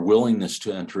 our willingness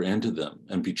to enter into them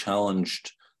and be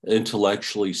challenged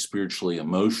intellectually, spiritually,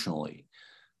 emotionally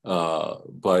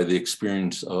by the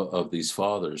experience of these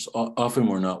fathers. Often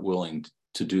we're not willing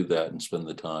to do that and spend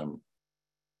the time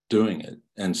doing it.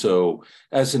 And so,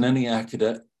 as in any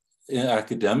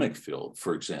academic field,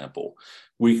 for example,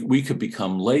 we could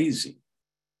become lazy,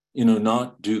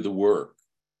 not do the work,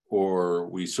 or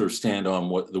we sort of stand on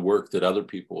what the work that other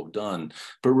people have done,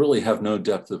 but really have no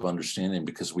depth of understanding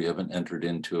because we haven't entered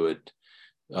into it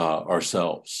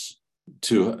ourselves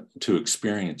to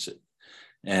experience it.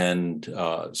 And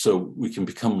so we can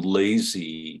become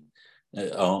lazy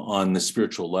on the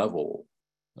spiritual level,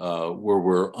 where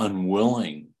we're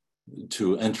unwilling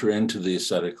to enter into the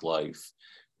ascetic life,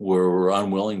 where we're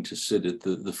unwilling to sit at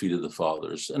the feet of the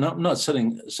fathers. And I'm not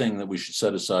saying that we should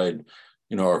set aside,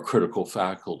 our critical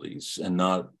faculties and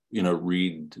not,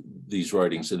 read these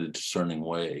writings in a discerning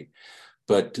way.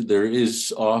 But there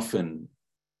is often,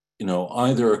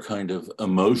 either a kind of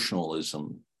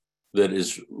emotionalism that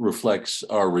reflects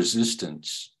our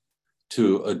resistance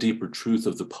to a deeper truth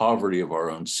of the poverty of our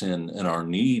own sin and our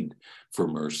need for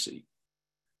mercy.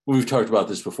 We've talked about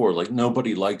this before, like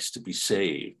nobody likes to be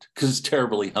saved because it's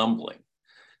terribly humbling.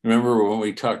 Remember when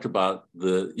we talked about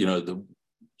the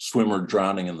swimmer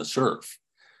drowning in the surf?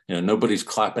 Nobody's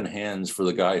clapping hands for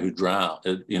the guy who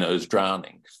is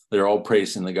drowning. They're all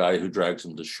praising the guy who drags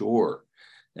him to shore.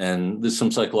 And there's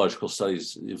some psychological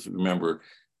studies, if you remember,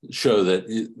 show that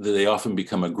they often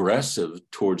become aggressive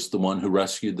towards the one who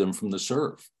rescued them from the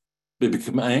surf. They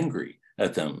become angry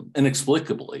at them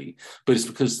inexplicably, but it's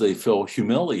because they feel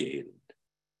humiliated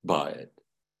by it.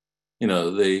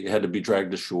 They had to be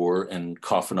dragged ashore and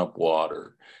coughin up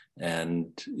water.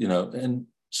 And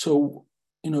so,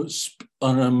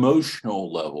 on an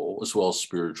emotional level, as well as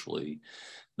spiritually,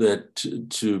 that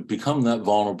to become that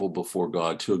vulnerable before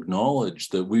God, to acknowledge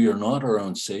that we are not our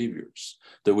own saviors,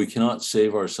 that we cannot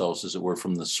save ourselves, as it were,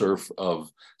 from the surf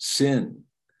of sin,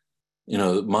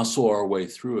 muscle our way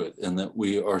through it, and that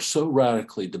we are so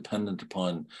radically dependent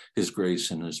upon his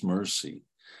grace and his mercy,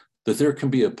 that there can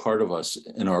be a part of us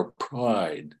in our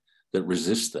pride that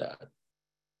resists that.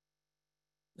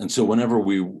 And so whenever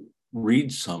we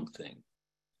read something,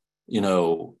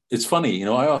 it's funny,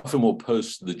 I often will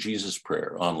post the Jesus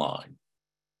prayer online.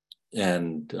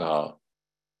 And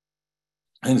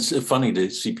it's funny to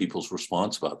see people's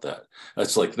response about that.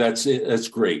 That's like, that's it. That's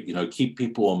great. Keep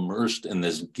people immersed in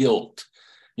this guilt,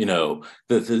 that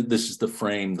this is the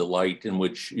frame, the light in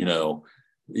which, you're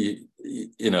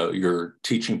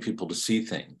teaching people to see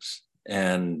things.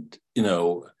 And,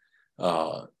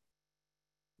 part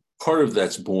of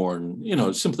that's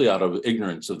born, simply out of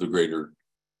ignorance of the greater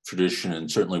tradition,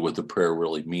 and certainly what the prayer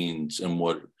really means and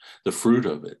what the fruit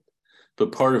of it.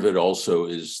 But part of it also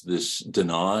is this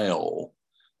denial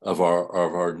of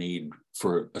our need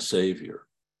for a savior,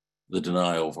 the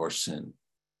denial of our sin.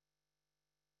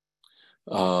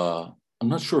 I'm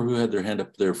not sure who had their hand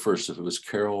up there first, if it was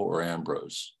Carol or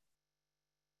Ambrose.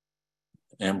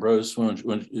 Ambrose,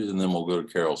 and then we'll go to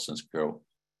Carol, since Carol.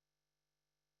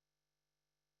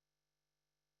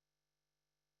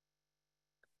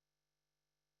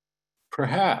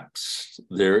 Perhaps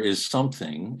there is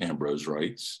something, Ambrose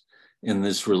writes, in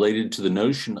this related to the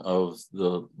notion of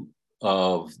the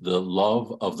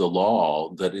love of the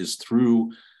law, that it is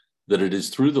through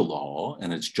the law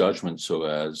and its judgment, so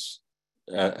as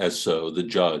the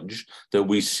judge, that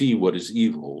we see what is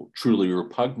evil, truly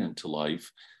repugnant to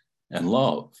life and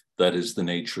love, that is the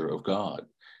nature of God.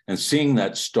 And seeing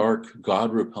that stark,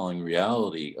 God-repelling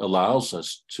reality allows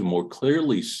us to more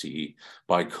clearly see,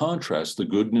 by contrast, the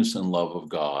goodness and love of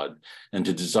God, and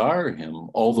to desire him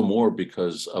all the more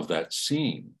because of that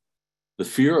seeing. The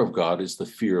fear of God is the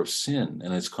fear of sin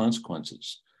and its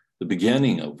consequences, the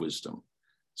beginning of wisdom.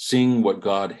 Seeing what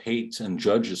God hates and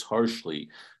judges harshly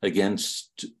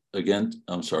against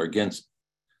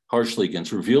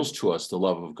reveals to us the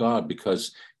love of God,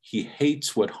 because he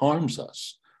hates what harms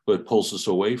us, but pulls us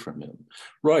away from him.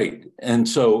 Right. And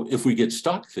so if we get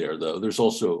stuck there, though, there's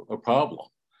also a problem,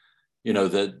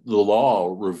 that the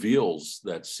law reveals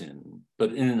that sin,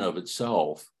 but in and of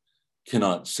itself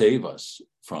cannot save us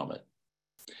from it.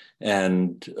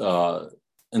 And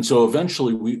so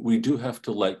eventually we do have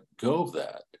to let go of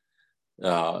that.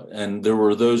 And there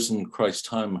were those in Christ's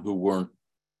time who weren't,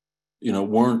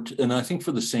 and I think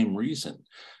for the same reason.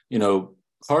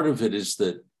 Part of it is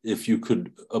that if you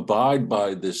could abide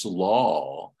by this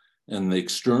law and the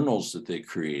externals that they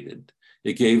created,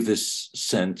 it gave this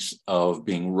sense of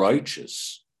being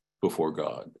righteous before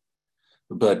God.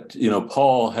 But,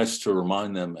 Paul has to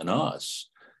remind them and us,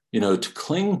 to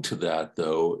cling to that,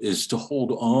 though, is to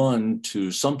hold on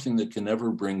to something that can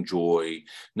never bring joy,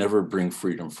 never bring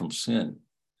freedom from sin.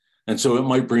 And so it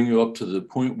might bring you up to the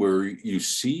point where you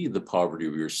see the poverty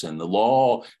of your sin. The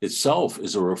law itself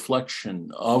is a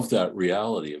reflection of that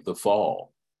reality of the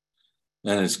fall,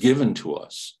 and it's given to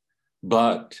us,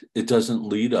 but it doesn't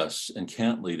lead us and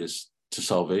can't lead us to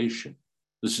salvation.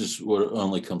 This is what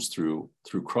only comes through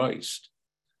Christ.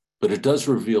 But it does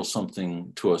reveal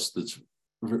something to us that's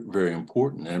very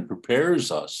important, and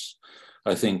prepares us,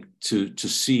 I think, to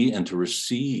see and to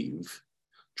receive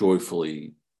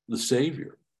joyfully the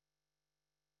Savior.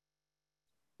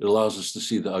 It allows us to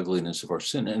see the ugliness of our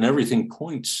sin, and everything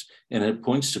points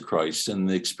to Christ and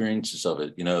the experiences of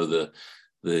it.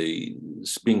 The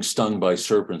being stung by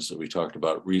serpents that we talked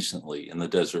about recently in the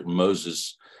desert.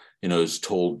 Moses, is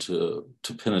told to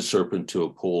pin a serpent to a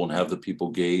pole and have the people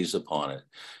gaze upon it.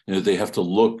 They have to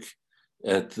look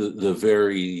at the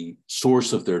very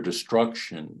source of their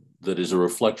destruction that is a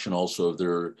reflection also of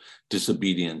their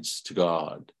disobedience to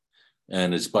God.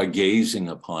 And it's by gazing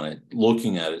upon it,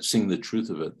 looking at it, seeing the truth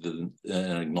of it, and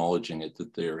acknowledging it,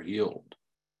 that they are healed.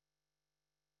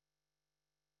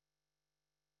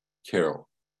 Carol.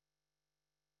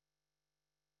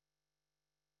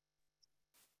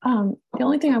 The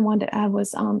only thing I wanted to add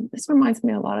was this reminds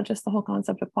me a lot of just the whole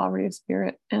concept of poverty of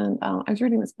spirit. And I was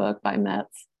reading this book by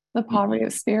Metz, The Poverty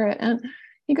of Spirit, and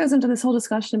he goes into this whole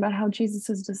discussion about how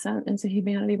Jesus's descent into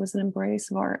humanity was an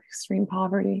embrace of our extreme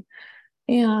poverty.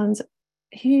 And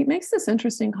he makes this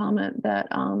interesting comment that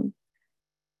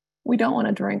we don't want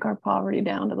to drink our poverty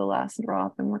down to the last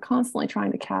drop, and we're constantly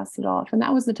trying to cast it off. And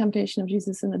that was the temptation of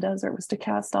Jesus in the desert, was to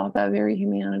cast off that very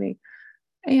humanity.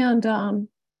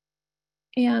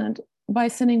 And by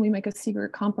sinning, we make a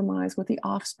secret compromise with the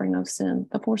offspring of sin,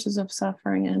 the forces of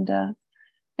suffering and death.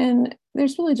 And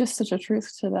there's really just such a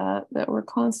truth to that we're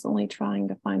constantly trying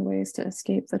to find ways to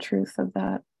escape the truth of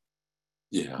that.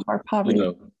 Yeah. Our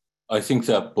poverty. I think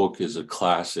that book is a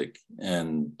classic,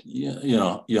 and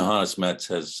Johannes Metz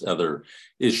has other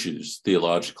issues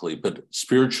theologically, but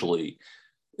spiritually,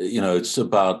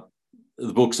 the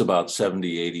book's about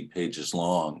 70, 80 pages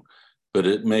long, but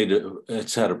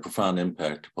it's had a profound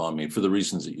impact upon me for the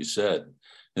reasons that you said,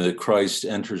 that Christ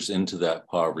enters into that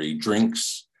poverty,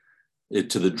 drinks it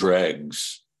to the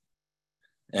dregs.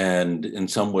 And in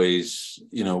some ways,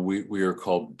 we are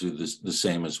called to do the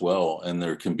same as well. And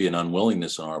there can be an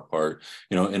unwillingness on our part,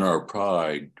 in our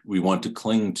pride. We want to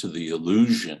cling to the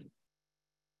illusion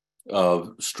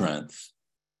of strength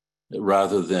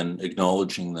rather than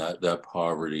acknowledging that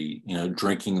poverty,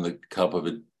 drinking the cup of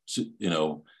it,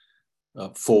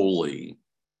 fully,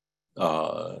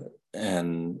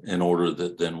 and in order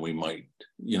that then we might,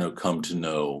 come to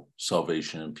know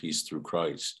salvation and peace through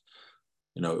Christ.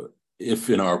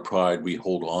 If in our pride we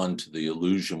hold on to the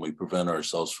illusion, we prevent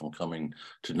ourselves from coming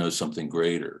to know something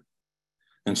greater.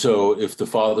 And so if the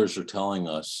fathers are telling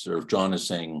us, or if John is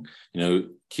saying,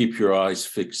 keep your eyes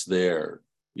fixed there,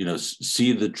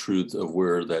 see the truth of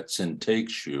where that sin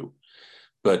takes you,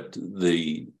 but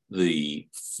the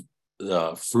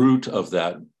fruit of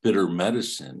that bitter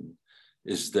medicine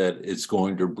is that it's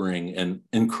going to bring an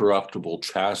incorruptible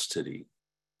chastity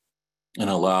and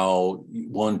allow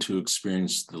one to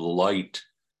experience the light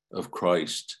of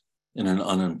Christ in an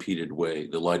unimpeded way,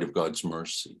 the light of God's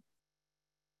mercy.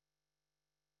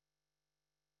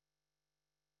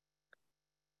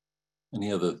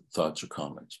 Any other thoughts or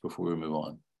comments before we move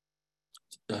on?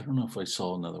 I don't know if I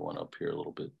saw another one up here a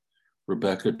little bit.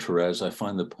 Rebecca Therese, I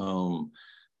find the poem,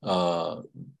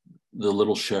 The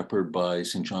Little Shepherd by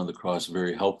St. John of the Cross,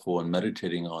 very helpful in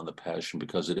meditating on the Passion,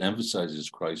 because it emphasizes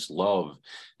Christ's love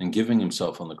and giving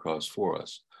himself on the cross for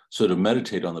us. So to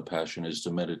meditate on the Passion is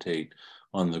to meditate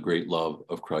on the great love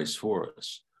of Christ for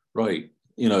us. Right.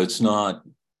 It's not,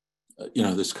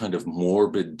 this kind of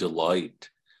morbid delight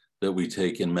that we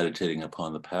take in meditating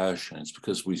upon the Passion. It's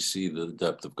because we see the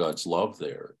depth of God's love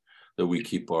there that we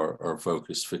keep our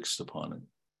focus fixed upon it.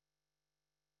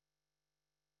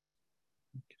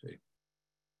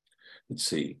 Let's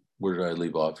see, where did I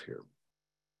leave off here?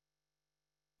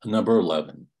 Number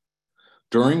 11.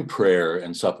 During prayer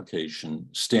and supplication,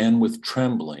 stand with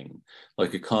trembling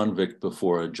like a convict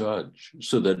before a judge,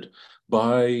 so that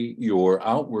by your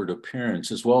outward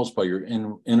appearance, as well as by your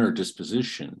inner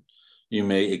disposition, you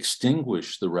may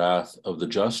extinguish the wrath of the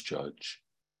just judge.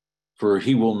 For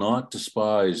he will not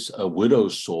despise a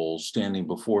widow's soul standing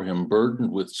before him,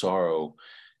 burdened with sorrow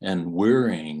and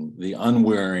wearying the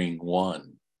unwearying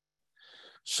one.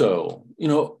 So,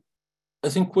 I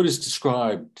think what is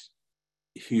described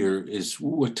here is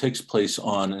what takes place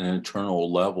on an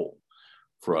internal level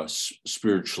for us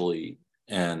spiritually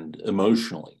and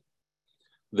emotionally.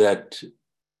 That,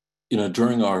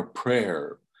 during our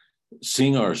prayer,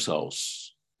 seeing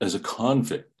ourselves as a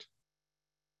convict,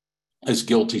 as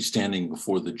guilty standing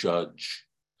before the judge,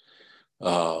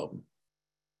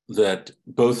 that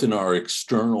both in our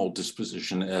external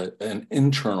disposition and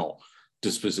internal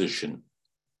disposition,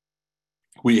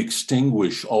 we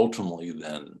extinguish ultimately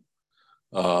then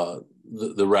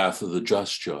the wrath of the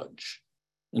just judge.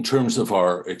 In terms of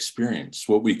our experience,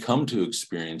 what we come to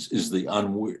experience is the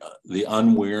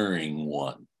unwearying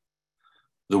one,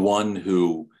 the one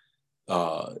who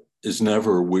is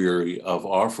never weary of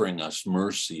offering us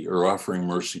mercy or offering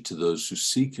mercy to those who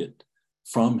seek it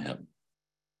from him.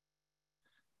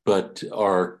 But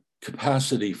our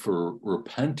capacity for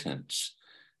repentance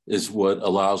is what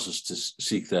allows us to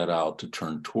seek that out, to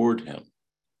turn toward him.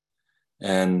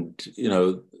 And,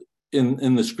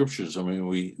 in the scriptures,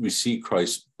 we see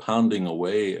Christ pounding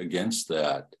away against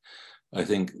that. I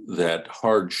think that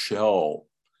hard shell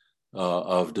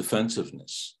of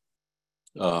defensiveness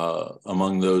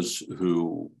among those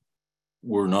who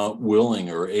were not willing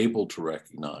or able to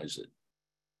recognize it.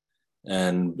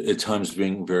 And at times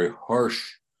being very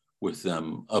harsh with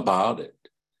them about it.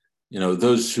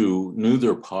 Those who knew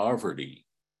their poverty,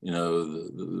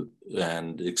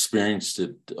 and experienced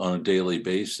it on a daily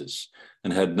basis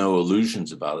and had no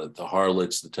illusions about it. The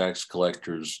harlots, the tax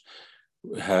collectors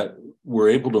were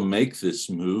able to make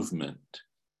this movement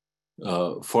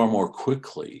far more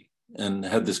quickly and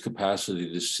had this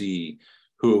capacity to see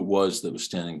who it was that was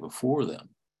standing before them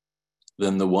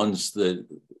than the ones that,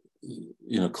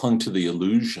 clung to the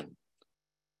illusion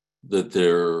that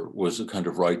there was a kind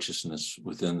of righteousness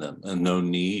within them and no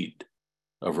need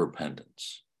of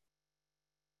repentance.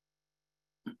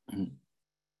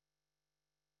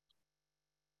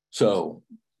 So,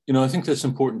 I think that's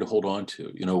important to hold on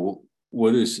to.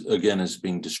 What is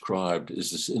being described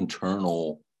is this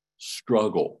internal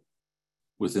struggle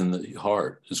within the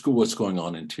heart. Is what's going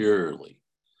on interiorly.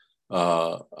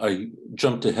 I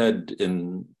jumped ahead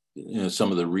in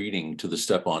some of the reading to the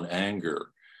step on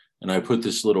anger, and I put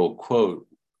this little quote,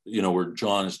 where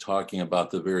John is talking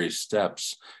about the various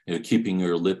steps, keeping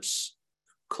your lips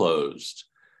closed,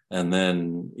 and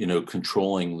then,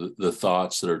 controlling the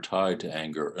thoughts that are tied to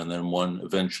anger. And then one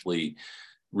eventually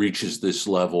reaches this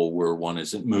level where one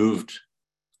isn't moved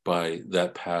by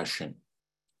that passion,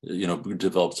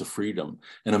 develops a freedom.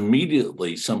 And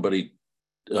immediately somebody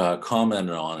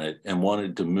commented on it and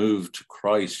wanted to move to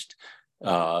Christ,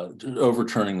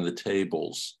 overturning the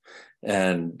tables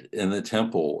and in the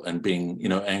temple and being,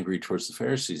 angry towards the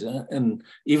Pharisees. And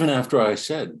even after I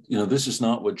said, this is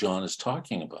not what John is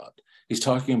talking about. He's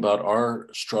talking about our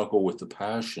struggle with the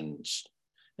passions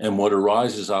and what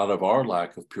arises out of our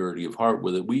lack of purity of heart,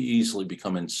 where that we easily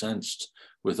become incensed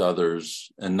with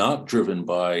others and not driven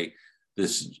by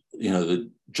this, the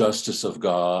justice of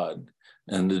God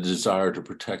and the desire to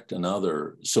protect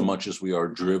another, so much as we are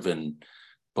driven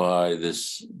by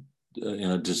this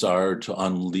desire to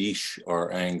unleash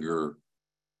our anger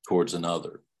towards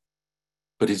another.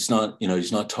 But he's not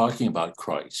talking about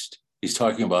Christ. He's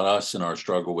talking about us and our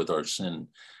struggle with our sin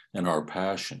and our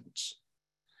passions.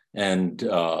 And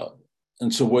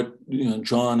so what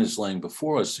John is laying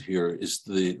before us here is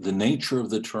the nature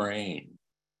of the terrain.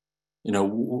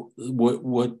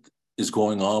 What is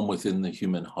going on within the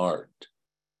human heart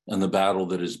and the battle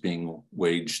that is being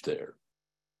waged there,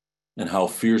 and how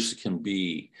fierce it can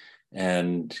be.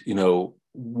 And,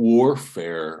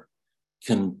 warfare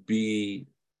can be,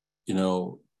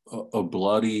 a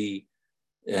bloody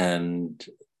and,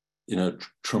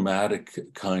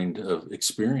 traumatic kind of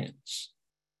experience.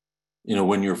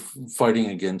 When you're fighting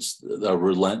against a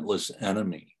relentless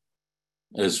enemy,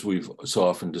 as we've so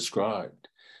often described,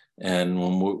 and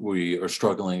when we are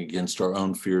struggling against our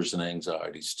own fears and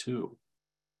anxieties too.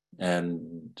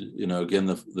 And, again,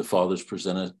 the Father's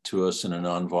presented to us in an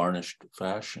unvarnished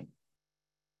fashion.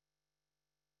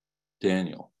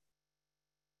 Daniel.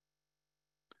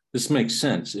 This makes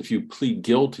sense. If you plead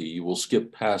guilty, you will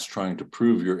skip past trying to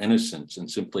prove your innocence and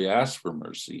simply ask for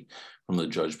mercy from the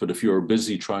judge. But if you are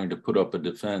busy trying to put up a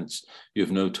defense, you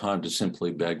have no time to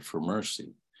simply beg for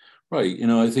mercy. Right.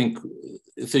 I think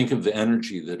of the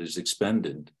energy that is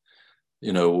expended,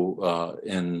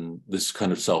 in this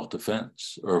kind of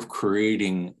self-defense, or of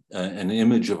creating an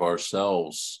image of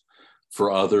ourselves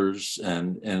for others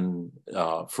and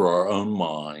for our own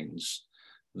minds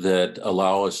that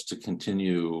allow us to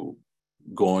continue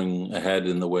going ahead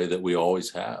in the way that we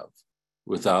always have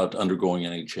without undergoing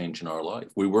any change in our life.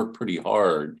 We work pretty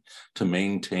hard to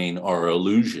maintain our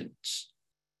illusions,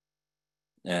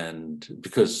 and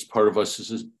because part of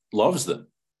us loves them.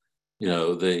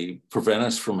 They prevent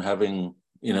us from having,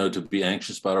 to be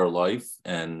anxious about our life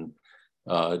and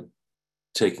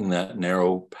taking that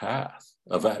narrow path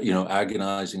of,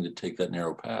 agonizing to take that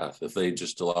narrow path. If they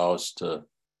just allow us to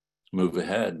move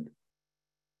ahead,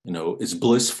 it's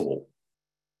blissful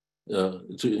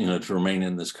to remain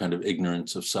in this kind of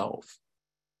ignorance of self.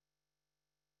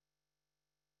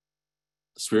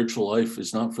 Spiritual life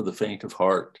is not for the faint of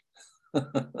heart.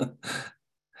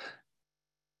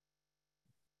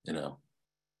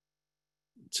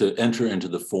 To enter into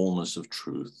the fullness of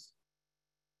truth,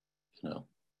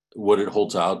 what it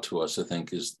holds out to us, I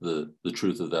think, is the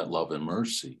truth of that love and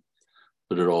mercy,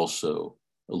 but it also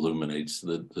illuminates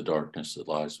the darkness that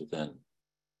lies within.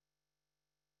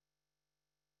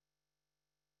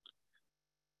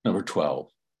 Number 12,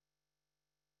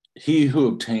 he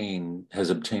who has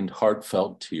obtained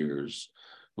heartfelt tears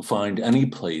will find any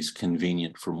place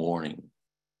convenient for mourning.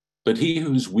 But he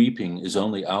whose weeping is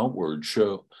only outward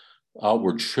show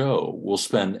will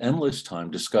spend endless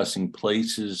time discussing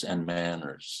places and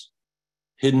manners.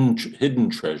 Hidden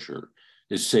treasure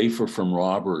is safer from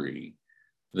robbery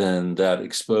than that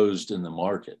exposed in the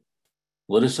market.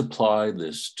 Let us apply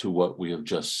this to what we have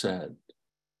just said.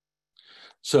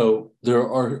 So there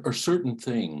are certain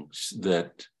things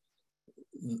that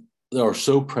are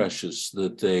so precious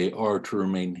that they are to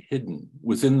remain hidden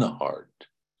within the heart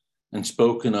and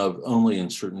spoken of only in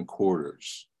certain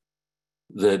quarters,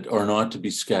 that are not to be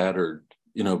scattered,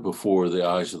 before the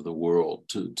eyes of the world,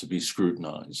 to be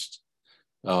scrutinized.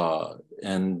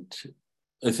 And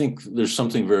I think there's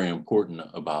something very important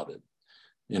about it,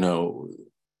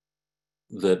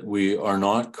 that we are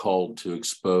not called to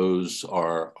expose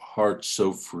our hearts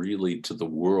so freely to the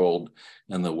world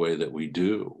in the way that we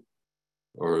do,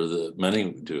 or that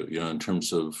many do, in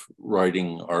terms of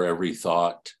writing our every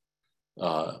thought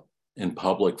in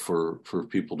public for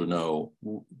people to know,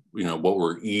 what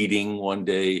we're eating one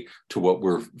day to what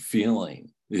we're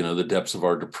feeling, the depths of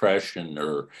our depression,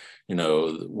 or,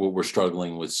 what we're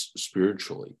struggling with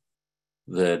spiritually.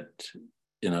 That,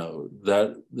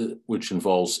 that which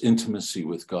involves intimacy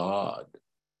with God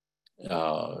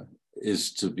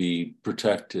is to be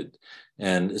protected.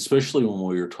 And especially when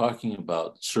we are talking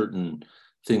about certain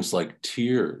things like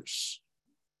tears,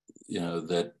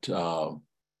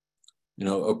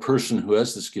 a person who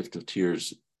has this gift of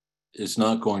tears is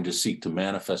not going to seek to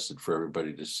manifest it for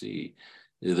everybody to see.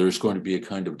 There's going to be a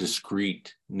kind of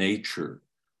discreet nature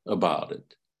about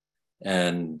it.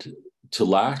 And to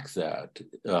lack that,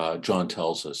 John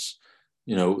tells us,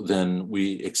 then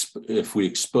if we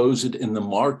expose it in the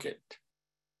market,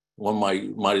 one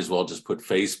might as well just put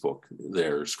Facebook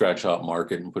there, scratch out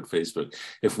market and put Facebook.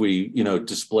 If we,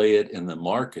 display it in the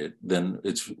market, then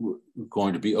it's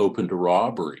going to be open to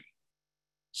robbery.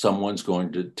 Someone's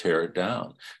going to tear it down.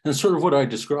 And it's sort of what I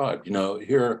described,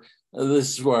 here,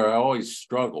 this is where I always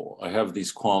struggle. I have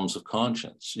these qualms of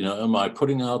conscience. Am I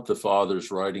putting out the Father's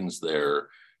writings there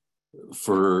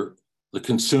for the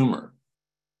consumer?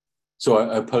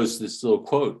 So I posted this little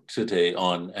quote today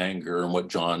on anger and what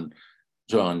John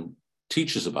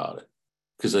teaches about it,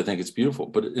 because I think it's beautiful.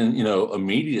 But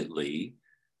immediately,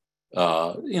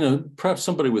 perhaps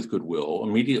somebody with goodwill,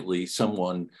 immediately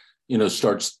someone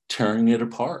starts tearing it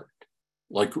apart,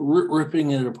 like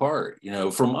ripping it apart.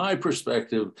 From my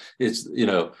perspective, it's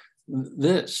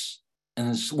this, and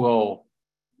it's, well,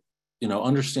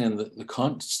 understand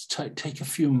that take a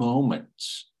few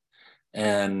moments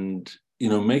and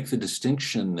make the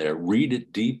distinction there. Read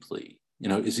it deeply.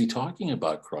 Is he talking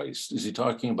about Christ? Is he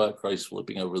talking about Christ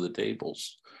flipping over the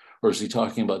tables? Or is he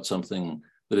talking about something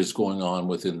that is going on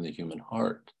within the human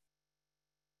heart?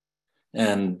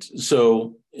 And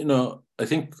so, I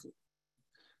think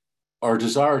our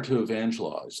desire to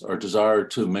evangelize, our desire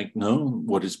to make known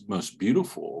what is most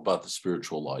beautiful about the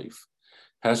spiritual life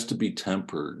has to be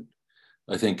tempered,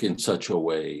 I think, in such a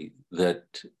way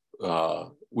that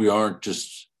we aren't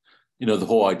just, the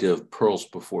whole idea of pearls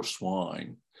before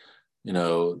swine,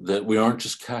 that we aren't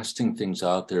just casting things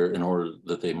out there in order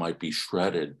that they might be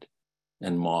shredded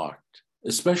and mocked,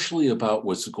 especially about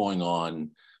what's going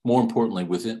on, more importantly,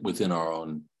 within our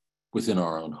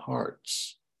own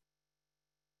hearts.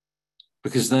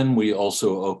 Because then we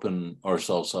also open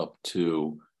ourselves up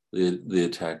to the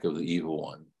attack of the evil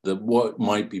one, that what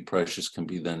might be precious can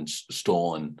be then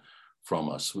stolen from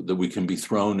us, that we can be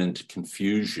thrown into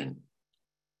confusion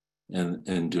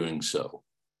in doing so.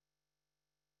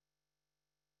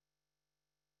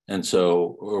 And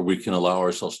so, or we can allow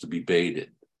ourselves to be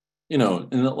baited.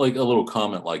 And like a little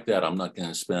comment like that, I'm not going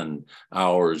to spend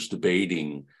hours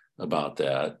debating about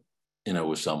that,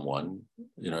 with someone,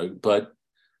 but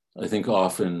I think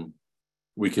often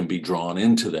we can be drawn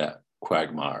into that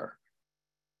quagmire,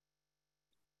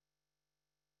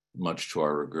 much to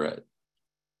our regret.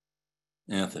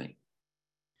 Anthony.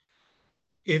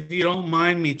 If you don't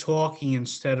mind me talking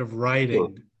instead of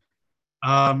writing,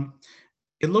 sure.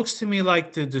 It looks to me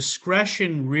like the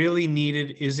discretion really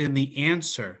needed is in the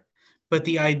answer, but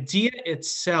the idea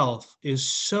itself is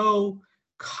so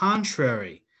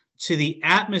contrary to the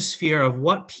atmosphere of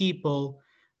what people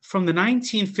from the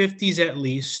 1950s at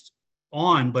least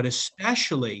on, but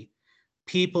especially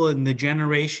people in the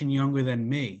generation younger than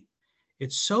me.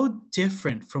 It's so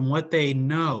different from what they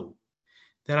know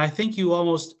that I think you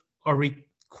almost are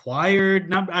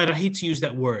required, I hate to use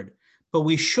that word, but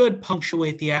we should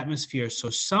punctuate the atmosphere so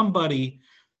somebody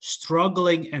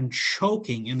struggling and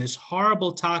choking in this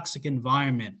horrible toxic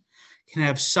environment can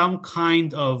have some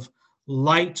kind of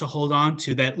light to hold on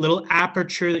to. That little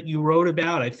aperture that you wrote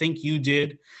about, I think you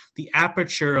did, the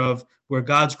aperture of where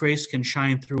God's grace can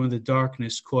shine through in the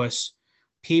darkness, because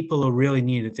people are really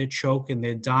needed. They're choking,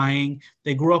 they're dying.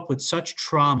 They grew up with such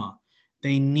trauma.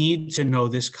 They need to know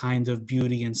this kind of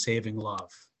beauty and saving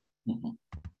love. Mm-hmm.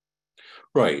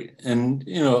 Right. And,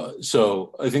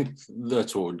 so I think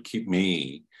that's what would keep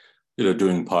me,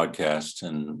 doing podcasts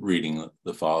and reading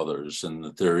the fathers, and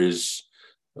that there is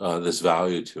this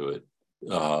value to it.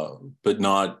 But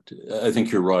not, I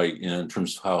think you're right, in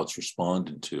terms of how it's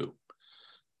responded to,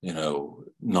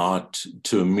 not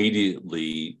to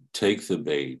immediately take the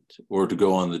bait or to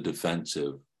go on the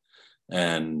defensive,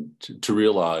 and to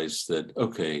realize that,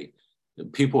 okay,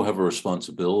 people have a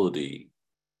responsibility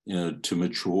to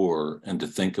mature and to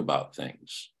think about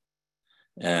things.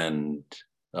 And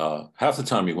half the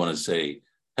time you want to say,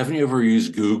 haven't you ever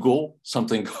used Google?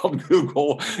 Something called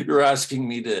Google. You're asking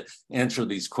me to answer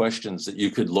these questions that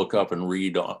you could look up and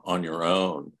read on your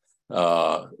own.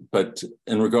 But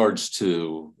in regards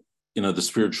to, the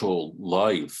spiritual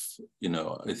life,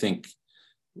 I think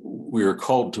we are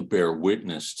called to bear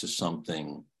witness to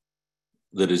something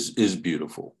that is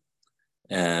beautiful,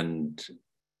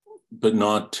 but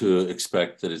not to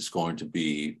expect that it's going to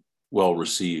be well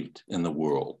received in the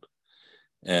world,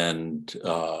 and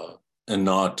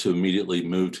not to immediately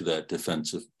move to that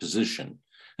defensive position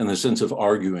in the sense of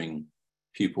arguing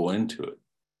people into it.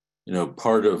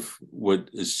 Part of what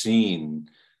is seen,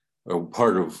 or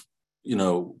part of,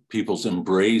 people's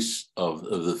embrace of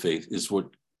the faith is what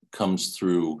comes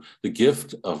through the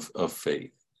gift of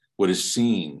faith, what is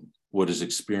seen, what is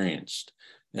experienced.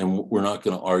 And we're not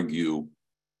going to argue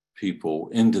people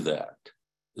into that,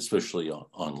 especially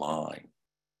online.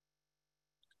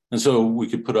 And so we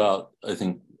could put out, I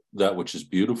think, that which is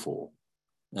beautiful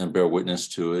and bear witness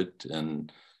to it,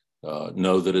 and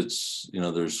know that it's,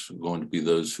 there's going to be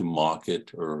those who mock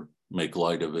it or make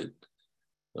light of it,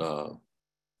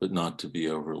 but not to be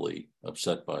overly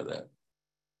upset by that.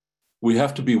 We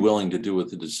have to be willing to do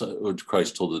what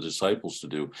Christ told the disciples to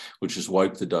do, which is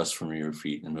wipe the dust from your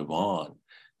feet and move on.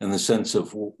 In the sense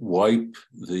of wipe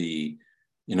the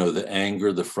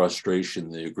anger, the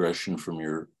frustration, the aggression from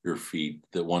your feet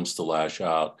that wants to lash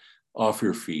out off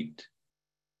your feet,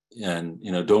 and,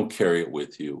 don't carry it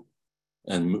with you,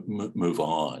 and move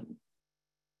on.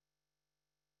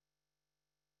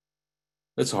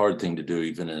 That's a hard thing to do,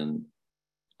 even in,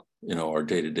 our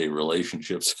day-to-day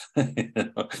relationships.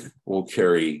 We'll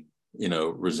carry,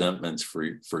 resentments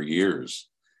for years.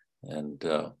 And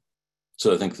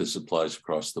so I think this applies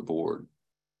across the board.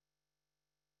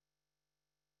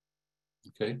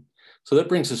 Okay, so that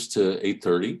brings us to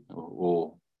 8:30.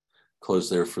 We'll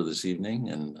close there for this evening.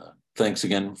 And thanks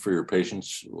again for your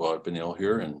patience while I've been ill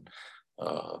here. And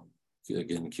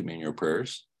again, keep me in your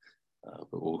prayers.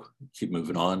 But we'll keep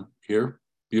moving on here.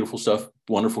 Beautiful stuff,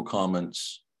 wonderful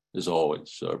comments as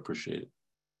always. So I appreciate it.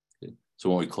 Okay. So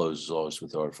when we close, as always,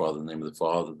 with our Father, in the name of the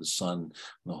Father, the Son, and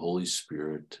the Holy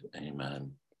Spirit.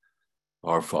 Amen.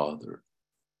 Our Father,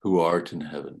 who art in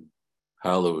heaven,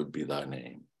 hallowed be thy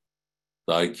name.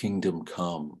 Thy kingdom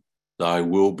come, thy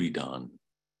will be done,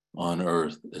 on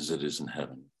earth as it is in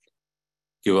heaven.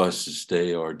 Give us this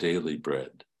day our daily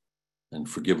bread, and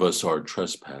forgive us our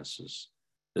trespasses,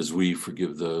 as we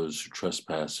forgive those who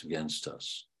trespass against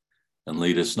us. And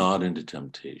lead us not into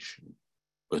temptation,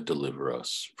 but deliver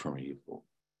us from evil.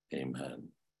 Amen.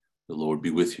 The Lord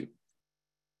be with you.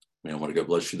 May Almighty God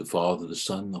bless you, the Father, the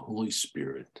Son, and the Holy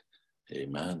Spirit.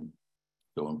 Amen.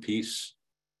 Go in peace.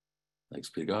 Thanks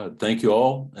be to God. Thank you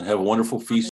all, and have a wonderful feast.